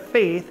exercise our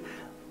faith,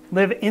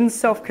 live in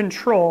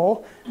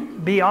self-control,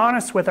 be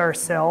honest with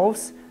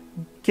ourselves,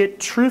 get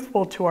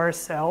truthful to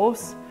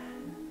ourselves,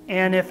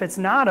 and if it's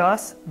not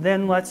us,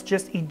 then let's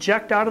just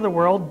eject out of the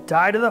world,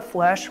 die to the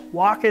flesh,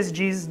 walk as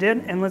Jesus did,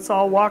 and let's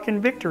all walk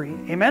in victory.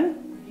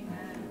 Amen?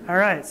 Amen. All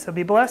right, so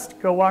be blessed.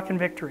 Go walk in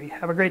victory.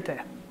 Have a great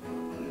day.